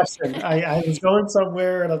okay. the question. I was going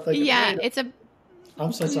somewhere and I'm thinking, Yeah,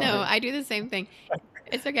 I'm so sorry. No, I do the same thing.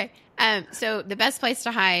 It's okay. So the best place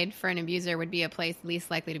to hide for an abuser would be a place least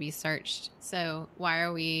likely to be searched. So why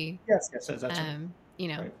are we? Yes, that's right.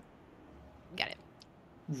 Right. Got it.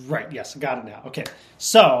 Right. Yes, got it now. Okay.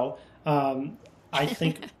 So I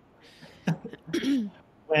think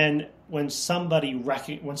when somebody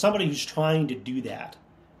who's trying to do that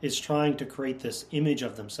is trying to create this image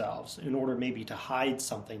of themselves in order maybe to hide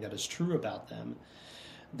something that is true about them,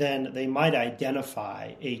 then they might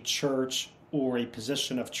identify a church or a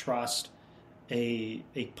position of trust, a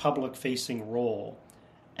public-facing role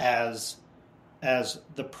as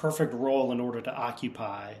the perfect role in order to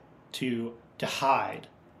occupy, to hide.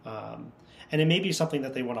 And it may be something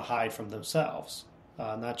that they want to hide from themselves,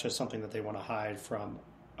 not just something that they want to hide from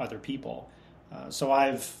other people. So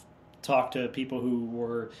I've talked to people who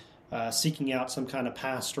were seeking out some kind of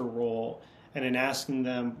pastor role, and in asking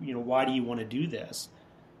them, why do you want to do this?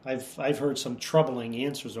 I've heard some troubling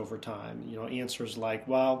answers over time. Answers like,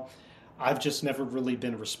 well, I've just never really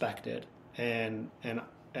been respected, and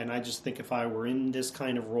I just think if I were in this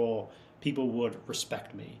kind of role, people would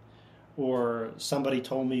respect me. Or somebody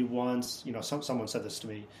told me once, someone said this to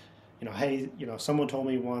me, hey, someone told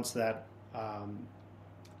me once that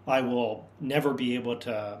I will never be able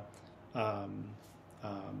to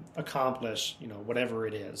accomplish, whatever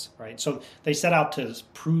it is, right? So they set out to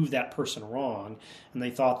prove that person wrong, and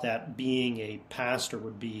they thought that being a pastor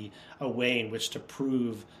would be a way in which to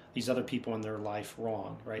prove these other people in their life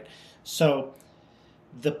wrong, right? So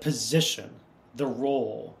the position, the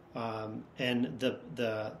role, and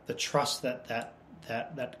the trust that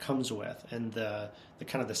that comes with, and the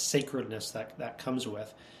kind of the sacredness that comes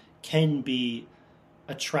with, can be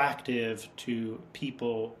attractive to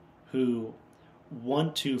people who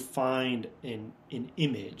want to find an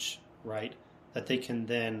image, right, that they can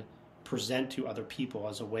then present to other people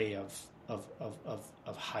as a way of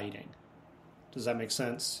hiding. Does that make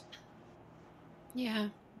sense? Yeah.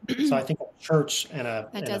 So I think a church and That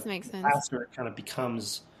a does make sense. pastor kind of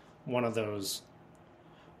becomes one of those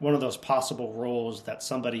possible roles that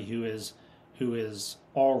somebody who is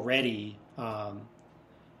already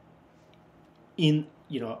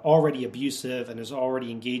already abusive and is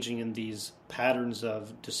already engaging in these patterns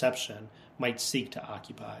of deception might seek to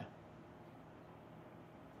occupy.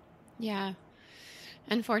 Yeah.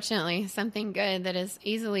 Unfortunately, something good that is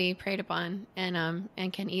easily preyed upon and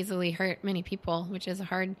can easily hurt many people, which is a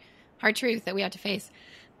hard truth that we have to face.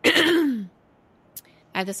 I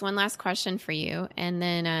have this one last question for you, and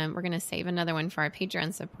then we're going to save another one for our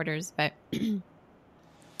Patreon supporters. But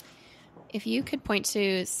if you could point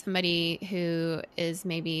to somebody who is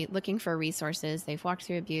maybe looking for resources, they've walked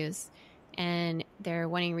through abuse, and they're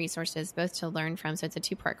wanting resources both to learn from, so it's a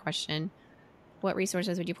two-part question. What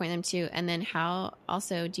resources would you point them to? And then how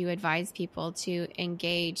also do you advise people to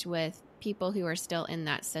engage with people who are still in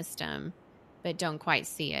that system but don't quite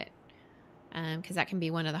see it? Because that can be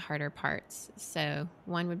one of the harder parts. So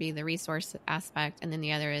one would be the resource aspect, and then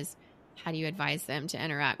the other is how do you advise them to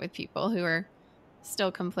interact with people who are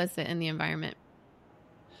still complicit in the environment?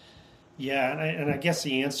 Yeah, and I guess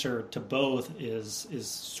the answer to both is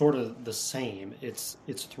sort of the same. It's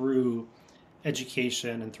through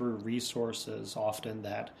education and through resources often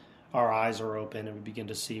that our eyes are open and we begin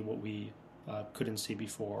to see what we couldn't see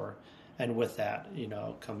before, and with that,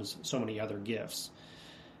 comes so many other gifts.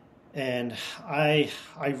 And I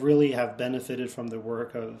really have benefited from the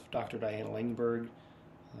work of Dr. Diana Langberg,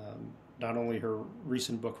 not only her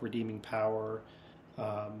recent book Redeeming Power,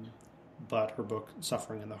 but her book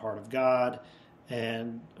Suffering in the Heart of God,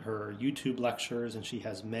 and her YouTube lectures, and she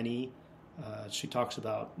has many. She talks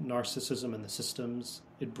about narcissism and the systems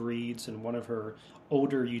it breeds, and one of her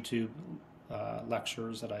older YouTube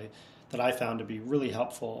lectures that I found to be really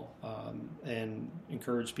helpful and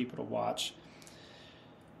encourage people to watch.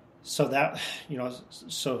 So that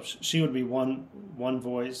so she would be one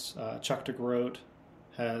voice. Chuck DeGroat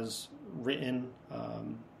has written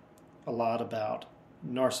a lot about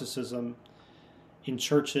narcissism in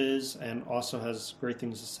churches, and also has great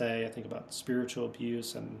things to say, I think, about spiritual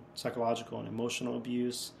abuse and psychological and emotional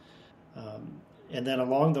abuse. And then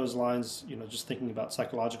along those lines, just thinking about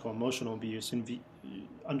psychological, emotional abuse, and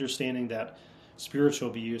understanding that spiritual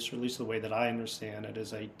abuse, or at least the way that I understand it,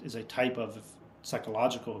 is a type of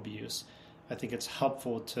psychological abuse. I think it's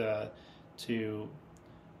helpful to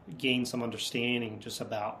gain some understanding just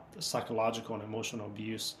about the psychological and emotional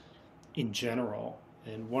abuse in general.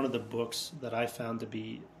 And one of the books that I found to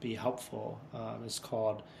be helpful is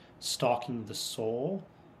called Stalking the Soul.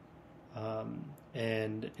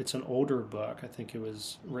 And it's an older book. I think it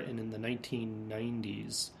was written in the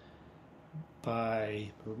 1990s by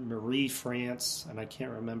Marie France, and I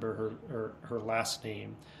can't remember her last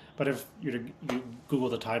name. But if you Google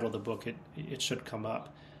the title of the book, it should come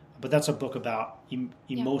up. But that's a book about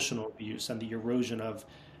emotional abuse and the erosion of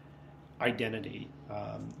identity.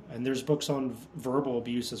 And there's books on verbal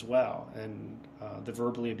abuse as well, and the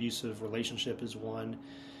verbally abusive relationship is one.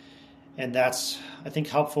 And that's, I think,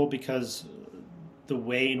 helpful because the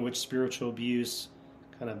way in which spiritual abuse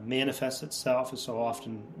kind of manifests itself is so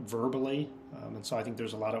often verbally. And so I think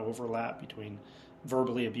there's a lot of overlap between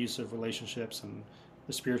verbally abusive relationships and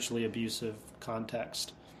the spiritually abusive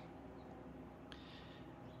context.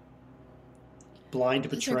 Blind to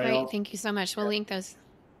Betrayal. Great. Thank you so much. We'll link those.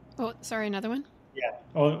 Oh, sorry, another one? Yeah.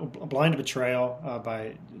 Oh, Blind to Betrayal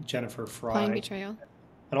by Jennifer Fry. Blind Betrayal.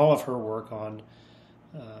 And all of her work on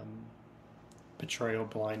betrayal,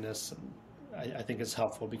 blindness, I think is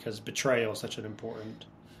helpful because betrayal is such an important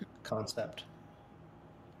concept.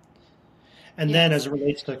 And then as it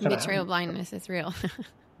relates to kind betrayal, blindness is real.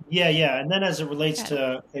 Yeah. And then as it relates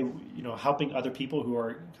to helping other people who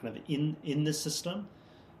are kind of in the system,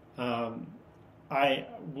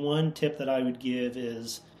 one tip that I would give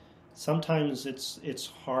is sometimes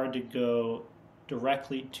it's hard to go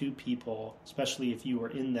directly to people, especially if you are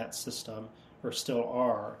in that system or still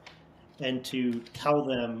are, and to tell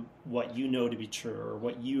them what you know to be true or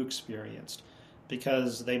what you experienced,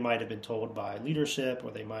 because they might have been told by leadership,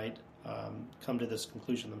 or they might come to this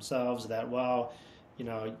conclusion themselves that, well,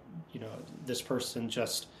 this person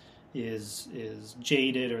just is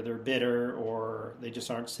jaded, or they're bitter, or they just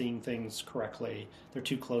aren't seeing things correctly. They're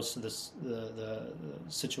too close to the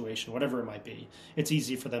situation, whatever it might be. It's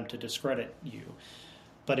easy for them to discredit you.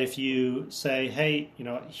 But if you say, hey,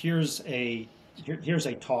 here's a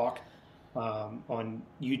talk on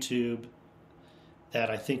YouTube that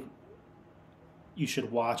I think you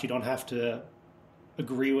should watch. You don't have to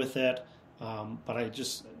agree with it, but I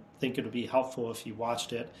just think it would be helpful if you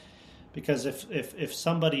watched it. Because if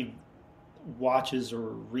somebody watches or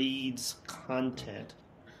reads content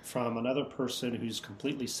from another person who's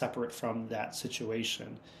completely separate from that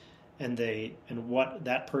situation, and what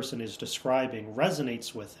that person is describing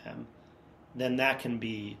resonates with them, then that can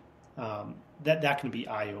be that can be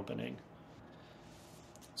eye-opening.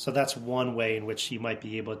 So that's one way in which you might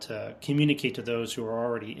be able to communicate to those who are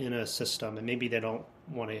already in a system, and maybe they don't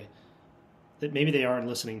want to, that maybe they aren't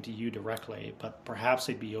listening to you directly, but perhaps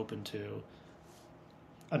they'd be open to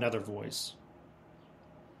another voice.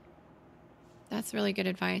 That's really good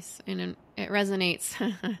advice, and it resonates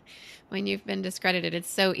when you've been discredited. It's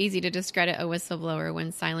so easy to discredit a whistleblower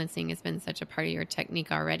when silencing has been such a part of your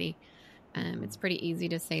technique already. It's pretty easy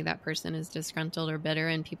to say that person is disgruntled or bitter,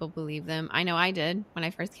 and people believe them. I know I did when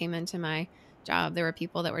I first came into my job. There were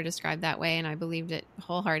people that were described that way, and I believed it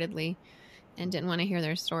wholeheartedly and didn't want to hear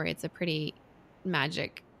their story. It's a pretty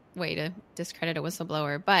magic way to discredit a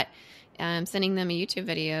whistleblower, but sending them a YouTube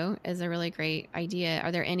video is a really great idea.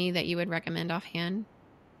 Are there any that you would recommend offhand?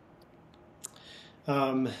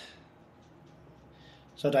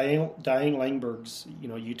 So Diane Langberg's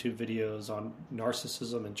YouTube videos on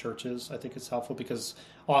narcissism in churches, I think it's helpful, because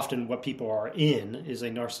often what people are in is a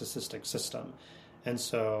narcissistic system, and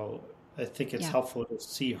so I think it's helpful to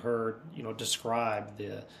see her describe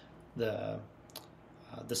the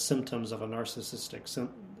symptoms of a narcissistic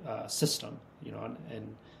system,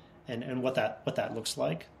 and what that looks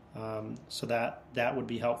like. So that would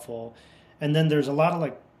be helpful. And then there's a lot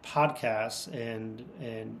of podcasts and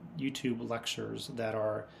YouTube lectures that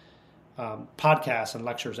are podcasts and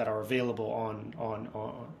lectures that are available on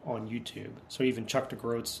YouTube. So even Chuck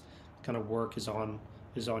DeGroat's kind of work is on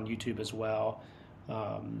YouTube as well.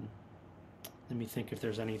 Let me think if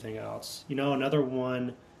there's anything else. Another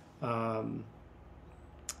one that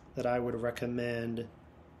I would recommend.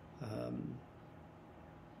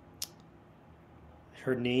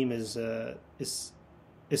 Her name is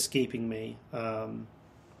escaping me,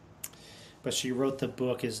 but she wrote the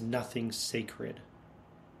book "Is Nothing Sacred."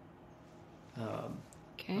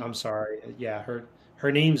 Okay. I'm sorry. Yeah, her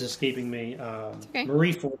name's escaping me. Okay.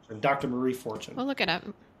 Marie Fortune, Dr. Marie Fortune. We'll look it up.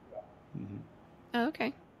 Mm-hmm. Oh,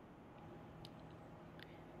 okay.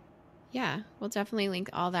 Yeah, we'll definitely link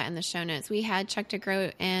all that in the show notes. We had Chuck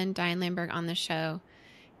DeGroat and Diane Lamberg on the show,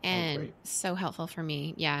 and so helpful for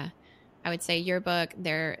me. Yeah. I would say your book,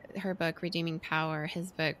 her book, Redeeming Power,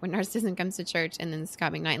 his book, When Narcissism Comes to Church, and then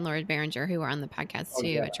Scott McKnight and Laura Barringer, who were on the podcast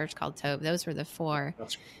too, A Church Called Tobe. Those were the four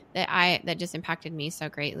that just impacted me so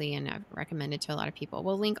greatly, and I've recommended to a lot of people.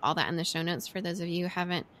 We'll link all that in the show notes for those of you who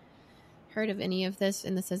haven't heard of any of this,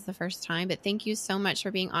 and this is the first time. But thank you so much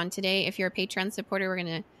for being on today. If you're a Patreon supporter, we're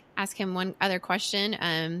going to ask him one other question.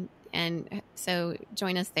 And so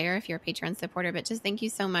join us there if you're a Patreon supporter. But just thank you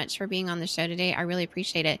so much for being on the show today. I really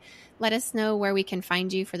appreciate it. Let us know where we can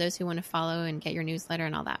find you for those who want to follow and get your newsletter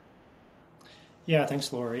and all that. Yeah,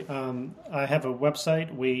 thanks, Lori. I have a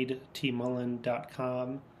website,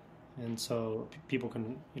 wadetmullen.com, and so people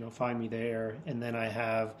can find me there. And then I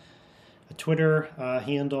have a Twitter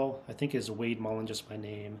handle, I think is Wade Mullen, just my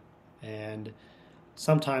name. And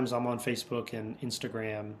sometimes I'm on Facebook and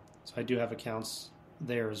Instagram, so I do have accounts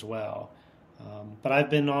there as well. But I've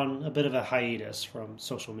been on a bit of a hiatus from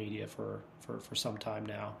social media for some time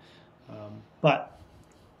now. But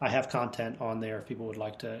I have content on there if people would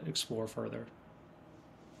like to explore further.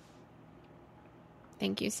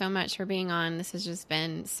 Thank you so much for being on. This has just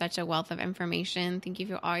been such a wealth of information. Thank you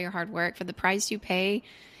for all your hard work, for the price you pay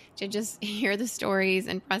to just hear the stories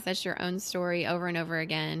and process your own story over and over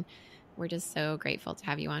again. We're just so grateful to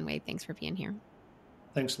have you on, Wade. Thanks for being here.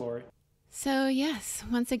 Thanks, Lori. So yes,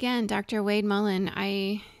 once again, Dr. Wade Mullen,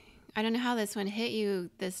 I don't know how this one hit you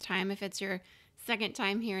this time, if it's your second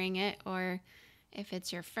time hearing it or if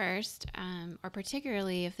it's your first, or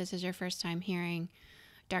particularly if this is your first time hearing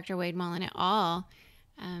Dr. Wade Mullen at all.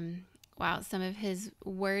 Wow, some of his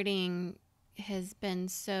wording has been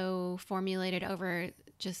so formulated over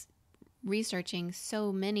just researching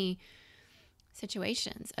so many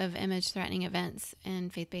situations of image-threatening events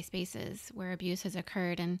in faith-based spaces where abuse has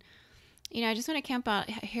occurred. And I just want to camp out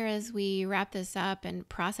here as we wrap this up and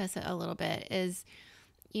process it a little bit is,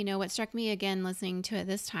 what struck me again listening to it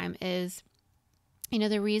this time is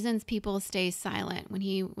the reasons people stay silent, when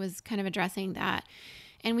he was kind of addressing that.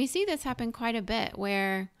 And we see this happen quite a bit,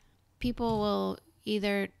 where people will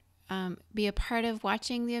either be a part of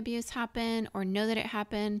watching the abuse happen, or know that it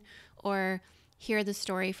happened, or hear the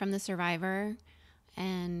story from the survivor,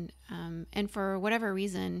 and for whatever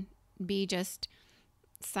reason be just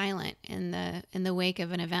silent in the wake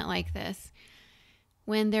of an event like this,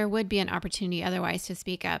 when there would be an opportunity otherwise to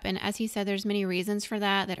speak up. And as he said, there's many reasons for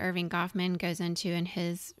that Irving Goffman goes into in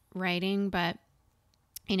his writing, but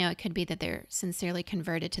it could be that they're sincerely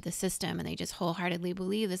converted to the system and they just wholeheartedly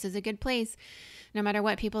believe this is a good place. No matter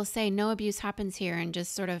what people say, no abuse happens here, and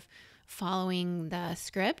just sort of following the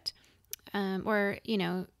script. Or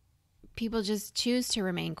people just choose to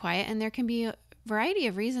remain quiet, and there can be a variety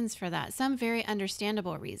of reasons for that. Some very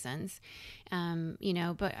understandable reasons,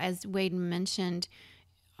 but as Wade mentioned,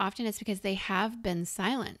 often it's because they have been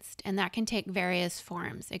silenced, and that can take various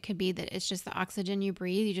forms. It could be that it's just the oxygen you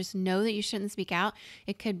breathe. You just know that you shouldn't speak out.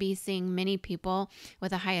 It could be seeing many people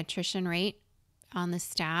with a high attrition rate on the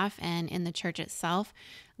staff and in the church itself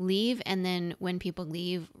leave. And then when people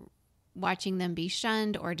leave, watching them be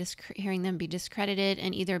shunned or hearing them be discredited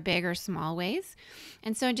in either big or small ways.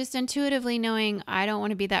 And so just intuitively knowing, I don't want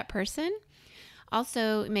to be that person.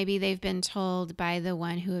 Also, maybe they've been told by the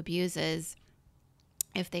one who abuses,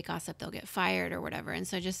 if they gossip, they'll get fired or whatever. And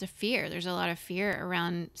so just a fear, there's a lot of fear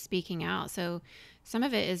around speaking out. So some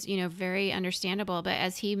of it is, very understandable. But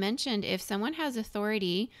as he mentioned, if someone has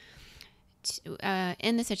authority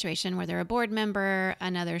in the situation where they're a board member,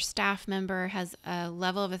 another staff member has a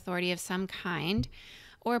level of authority of some kind,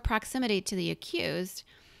 or proximity to the accused,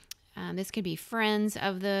 this could be friends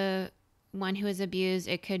of the one who is abused.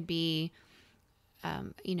 It could be,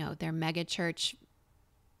 their mega church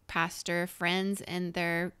pastor friends and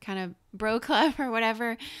their kind of bro club or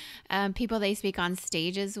whatever, people they speak on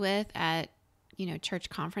stages with at, church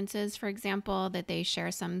conferences, for example, that they share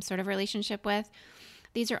some sort of relationship with.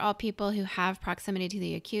 These are all people who have proximity to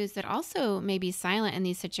the accused that also may be silent in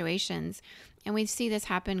these situations. And we see this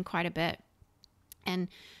happen quite a bit. And,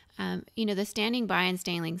 the standing by and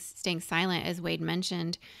staying silent, as Wade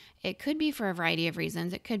mentioned, it could be for a variety of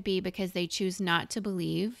reasons. It could be because they choose not to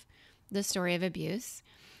believe the story of abuse.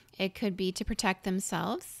 It could be to protect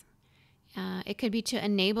themselves. It could be to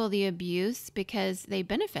enable the abuse because they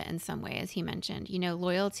benefit in some way, as he mentioned.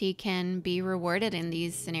 Loyalty can be rewarded in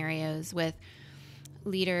these scenarios with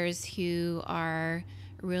leaders who are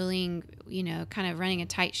ruling, kind of running a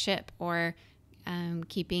tight ship, or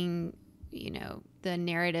keeping, the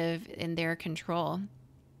narrative in their control.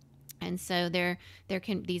 And so there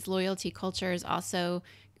can, these loyalty cultures also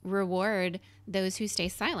reward those who stay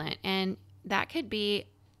silent. And that could be,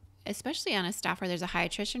 especially on a staff where there's a high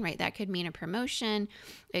attrition rate, that could mean a promotion.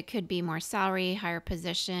 It could be more salary, higher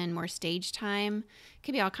position, more stage time. It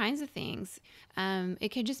could be all kinds of things. It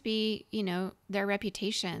could just be, their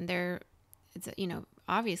reputation.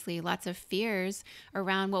 Obviously lots of fears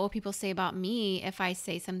around what will people say about me if I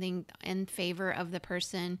say something in favor of the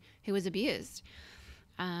person who was abused.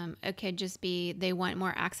 It could just be they want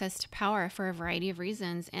more access to power for a variety of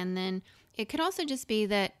reasons. And then it could also just be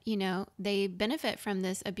that, they benefit from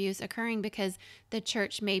this abuse occurring because the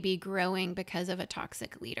church may be growing because of a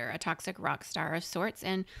toxic leader, a toxic rock star of sorts.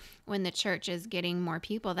 And when the church is getting more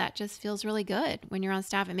people, that just feels really good. When you're on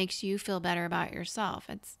staff, it makes you feel better about yourself.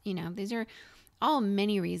 It's, these are all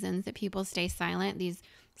many reasons that people stay silent, these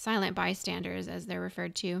silent bystanders, as they're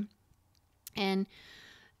referred to. And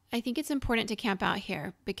I think it's important to camp out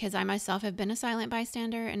here because I myself have been a silent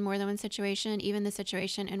bystander in more than one situation, even the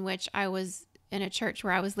situation in which I was in a church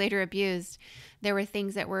where I was later abused. There were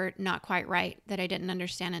things that were not quite right that I didn't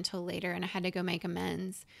understand until later, and I had to go make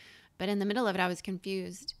amends. But in the middle of it, I was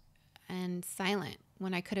confused and silent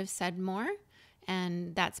when I could have said more.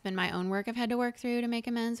 And that's been my own work I've had to work through to make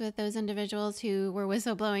amends with those individuals who were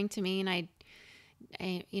whistleblowing to me. And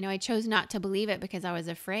I chose not to believe it because I was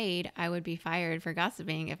afraid I would be fired for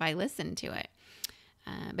gossiping if I listened to it.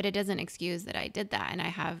 But it doesn't excuse that I did that. And I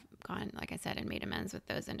have gone, like I said, and made amends with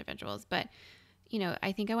those individuals. But,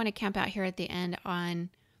 I think I want to camp out here at the end on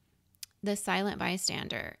the silent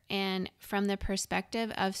bystander. And from the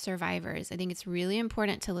perspective of survivors, I think it's really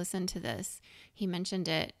important to listen to this. He mentioned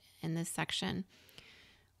it in this section.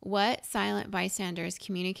 What silent bystanders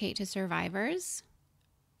communicate to survivors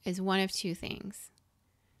is one of two things.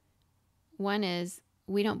 One is,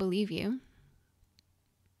 we don't believe you.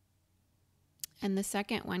 And the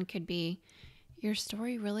second one could be, your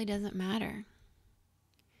story really doesn't matter.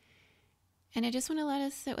 And I just want to let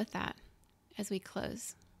us sit with that as we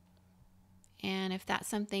close. And if that's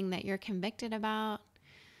something that you're convicted about,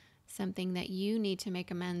 something that you need to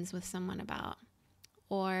make amends with someone about,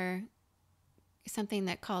 or something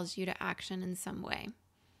that calls you to action in some way,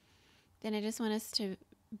 then I just want us to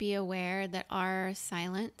be aware that our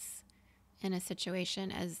silence in a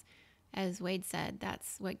situation, as Wade said,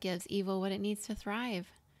 that's what gives evil what it needs to thrive.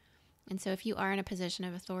 And so if you are in a position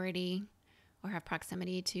of authority or have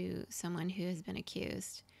proximity to someone who has been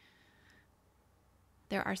accused,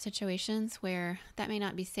 there are situations where that may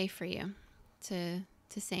not be safe for you to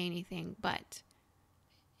say anything, but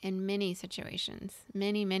in many situations,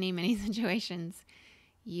 many situations,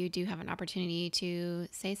 you do have an opportunity to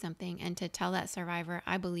say something and to tell that survivor,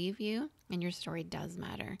 I believe you and your story does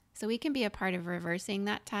matter. So we can be a part of reversing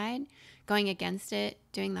that tide, going against it,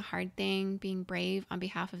 doing the hard thing, being brave on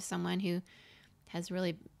behalf of someone who has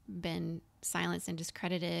really been silenced and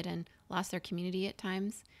discredited and lost their community at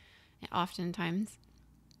times, oftentimes.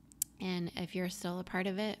 And if you're still a part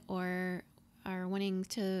of it or are wanting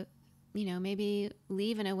to, maybe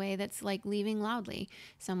leave in a way that's like leaving loudly.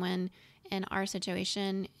 Someone in our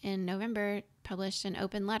situation in November published an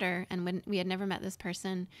open letter, and when we had never met this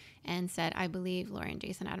person, and said, I believe Lori and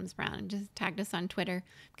Jason Adams Brown, and just tagged us on Twitter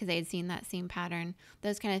because they had seen that same pattern.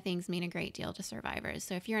 Those kind of things mean a great deal to survivors.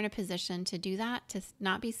 So if you're in a position to do that, to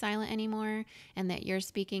not be silent anymore, and that you're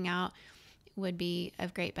speaking out, would be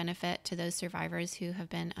of great benefit to those survivors who have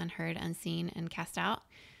been unheard, unseen, and cast out.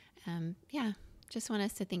 Just want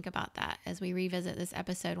us to think about that as we revisit this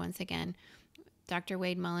episode once again. Dr.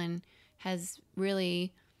 Wade Mullen has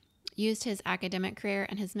really used his academic career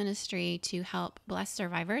and his ministry to help bless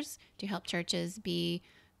survivors, to help churches be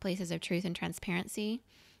places of truth and transparency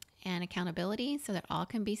and accountability so that all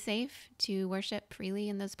can be safe to worship freely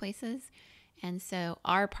in those places. And so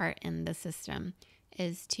our part in the system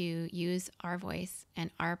is to use our voice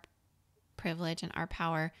and our privilege and our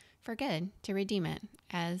power for good, to redeem it,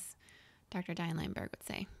 as Dr. Diane Lamberg would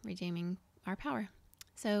say, redeeming our power.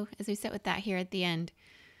 So as we sit with that here at the end,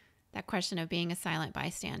 that question of being a silent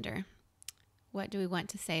bystander, what do we want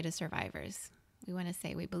to say to survivors? We want to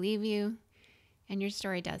say, we believe you and your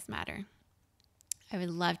story does matter. I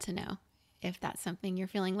would love to know if that's something you're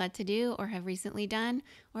feeling led to do or have recently done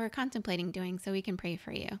or are contemplating doing, so we can pray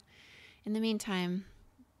for you. In the meantime,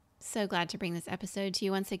 so glad to bring this episode to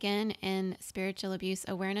you once again in Spiritual Abuse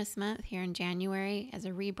Awareness Month here in January as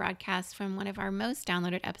a rebroadcast from one of our most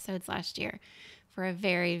downloaded episodes last year for a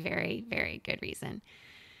very, very, very good reason.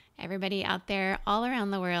 Everybody out there all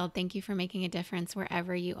around the world, thank you for making a difference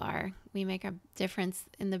wherever you are. We make a difference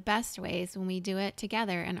in the best ways when we do it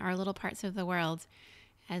together in our little parts of the world.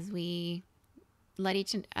 As we let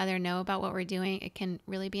each other know about what we're doing, it can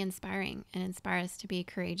really be inspiring and inspire us to be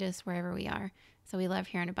courageous wherever we are. So we love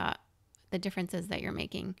hearing about the differences that you're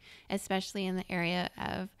making, especially in the area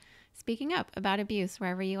of speaking up about abuse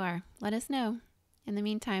wherever you are. Let us know. In the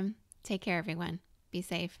meantime, take care, everyone. Be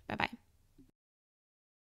safe. Bye-bye.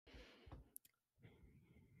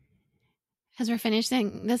 As we're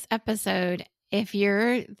finishing this episode, if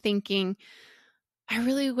you're thinking, I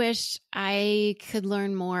really wish I could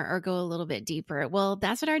learn more or go a little bit deeper, well,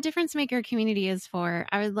 that's what our Difference Maker community is for.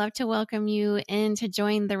 I would love to welcome you in to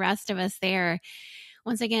join the rest of us there.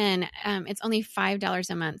 Once again, it's only $5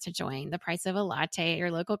 a month to join, the price of a latte at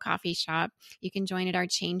your local coffee shop. You can join at our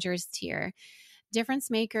Changers tier.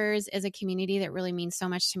 Difference Makers is a community that really means so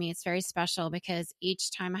much to me. It's very special because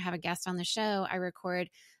each time I have a guest on the show, I record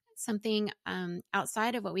something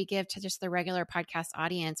outside of what we give to just the regular podcast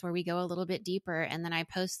audience, where we go a little bit deeper. And then I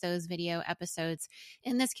post those video episodes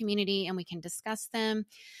in this community and we can discuss them.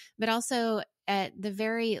 But also at the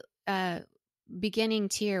very beginning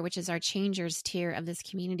tier, which is our Changers tier of this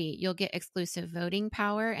community, you'll get exclusive voting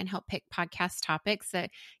power and help pick podcast topics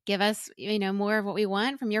that give us, more of what we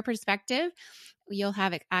want from your perspective. You'll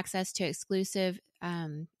have access to exclusive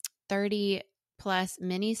 30 plus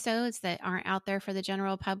mini-sodes that aren't out there for the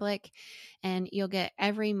general public. And you'll get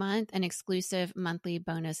every month an exclusive monthly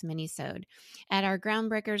bonus mini-sode. At our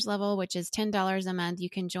Groundbreakers level, which is $10 a month, you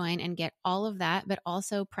can join and get all of that, but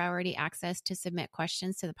also priority access to submit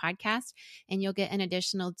questions to the podcast. And you'll get an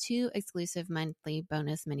additional 2 exclusive monthly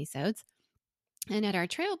bonus mini-sodes. And at our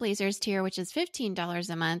Trailblazers tier, which is $15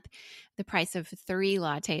 a month, the price of 3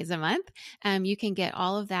 lattes a month, you can get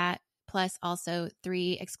all of that, plus also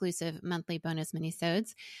 3 exclusive monthly bonus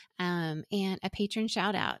minisodes, and a patron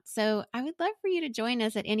shout out. So I would love for you to join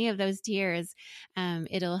us at any of those tiers.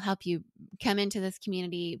 It'll help you come into this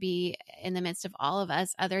community, be in the midst of all of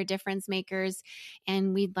us, other difference makers,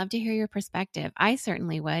 and we'd love to hear your perspective. I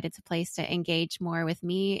certainly would. It's a place to engage more with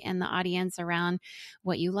me and the audience around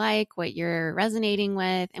what you like, what you're resonating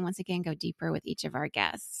with, and once again, go deeper with each of our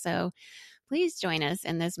guests. So please join us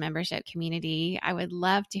in this membership community. I would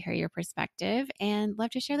love to hear your perspective and love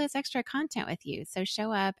to share this extra content with you. So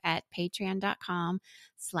show up at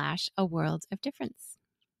patreon.com/a world of difference.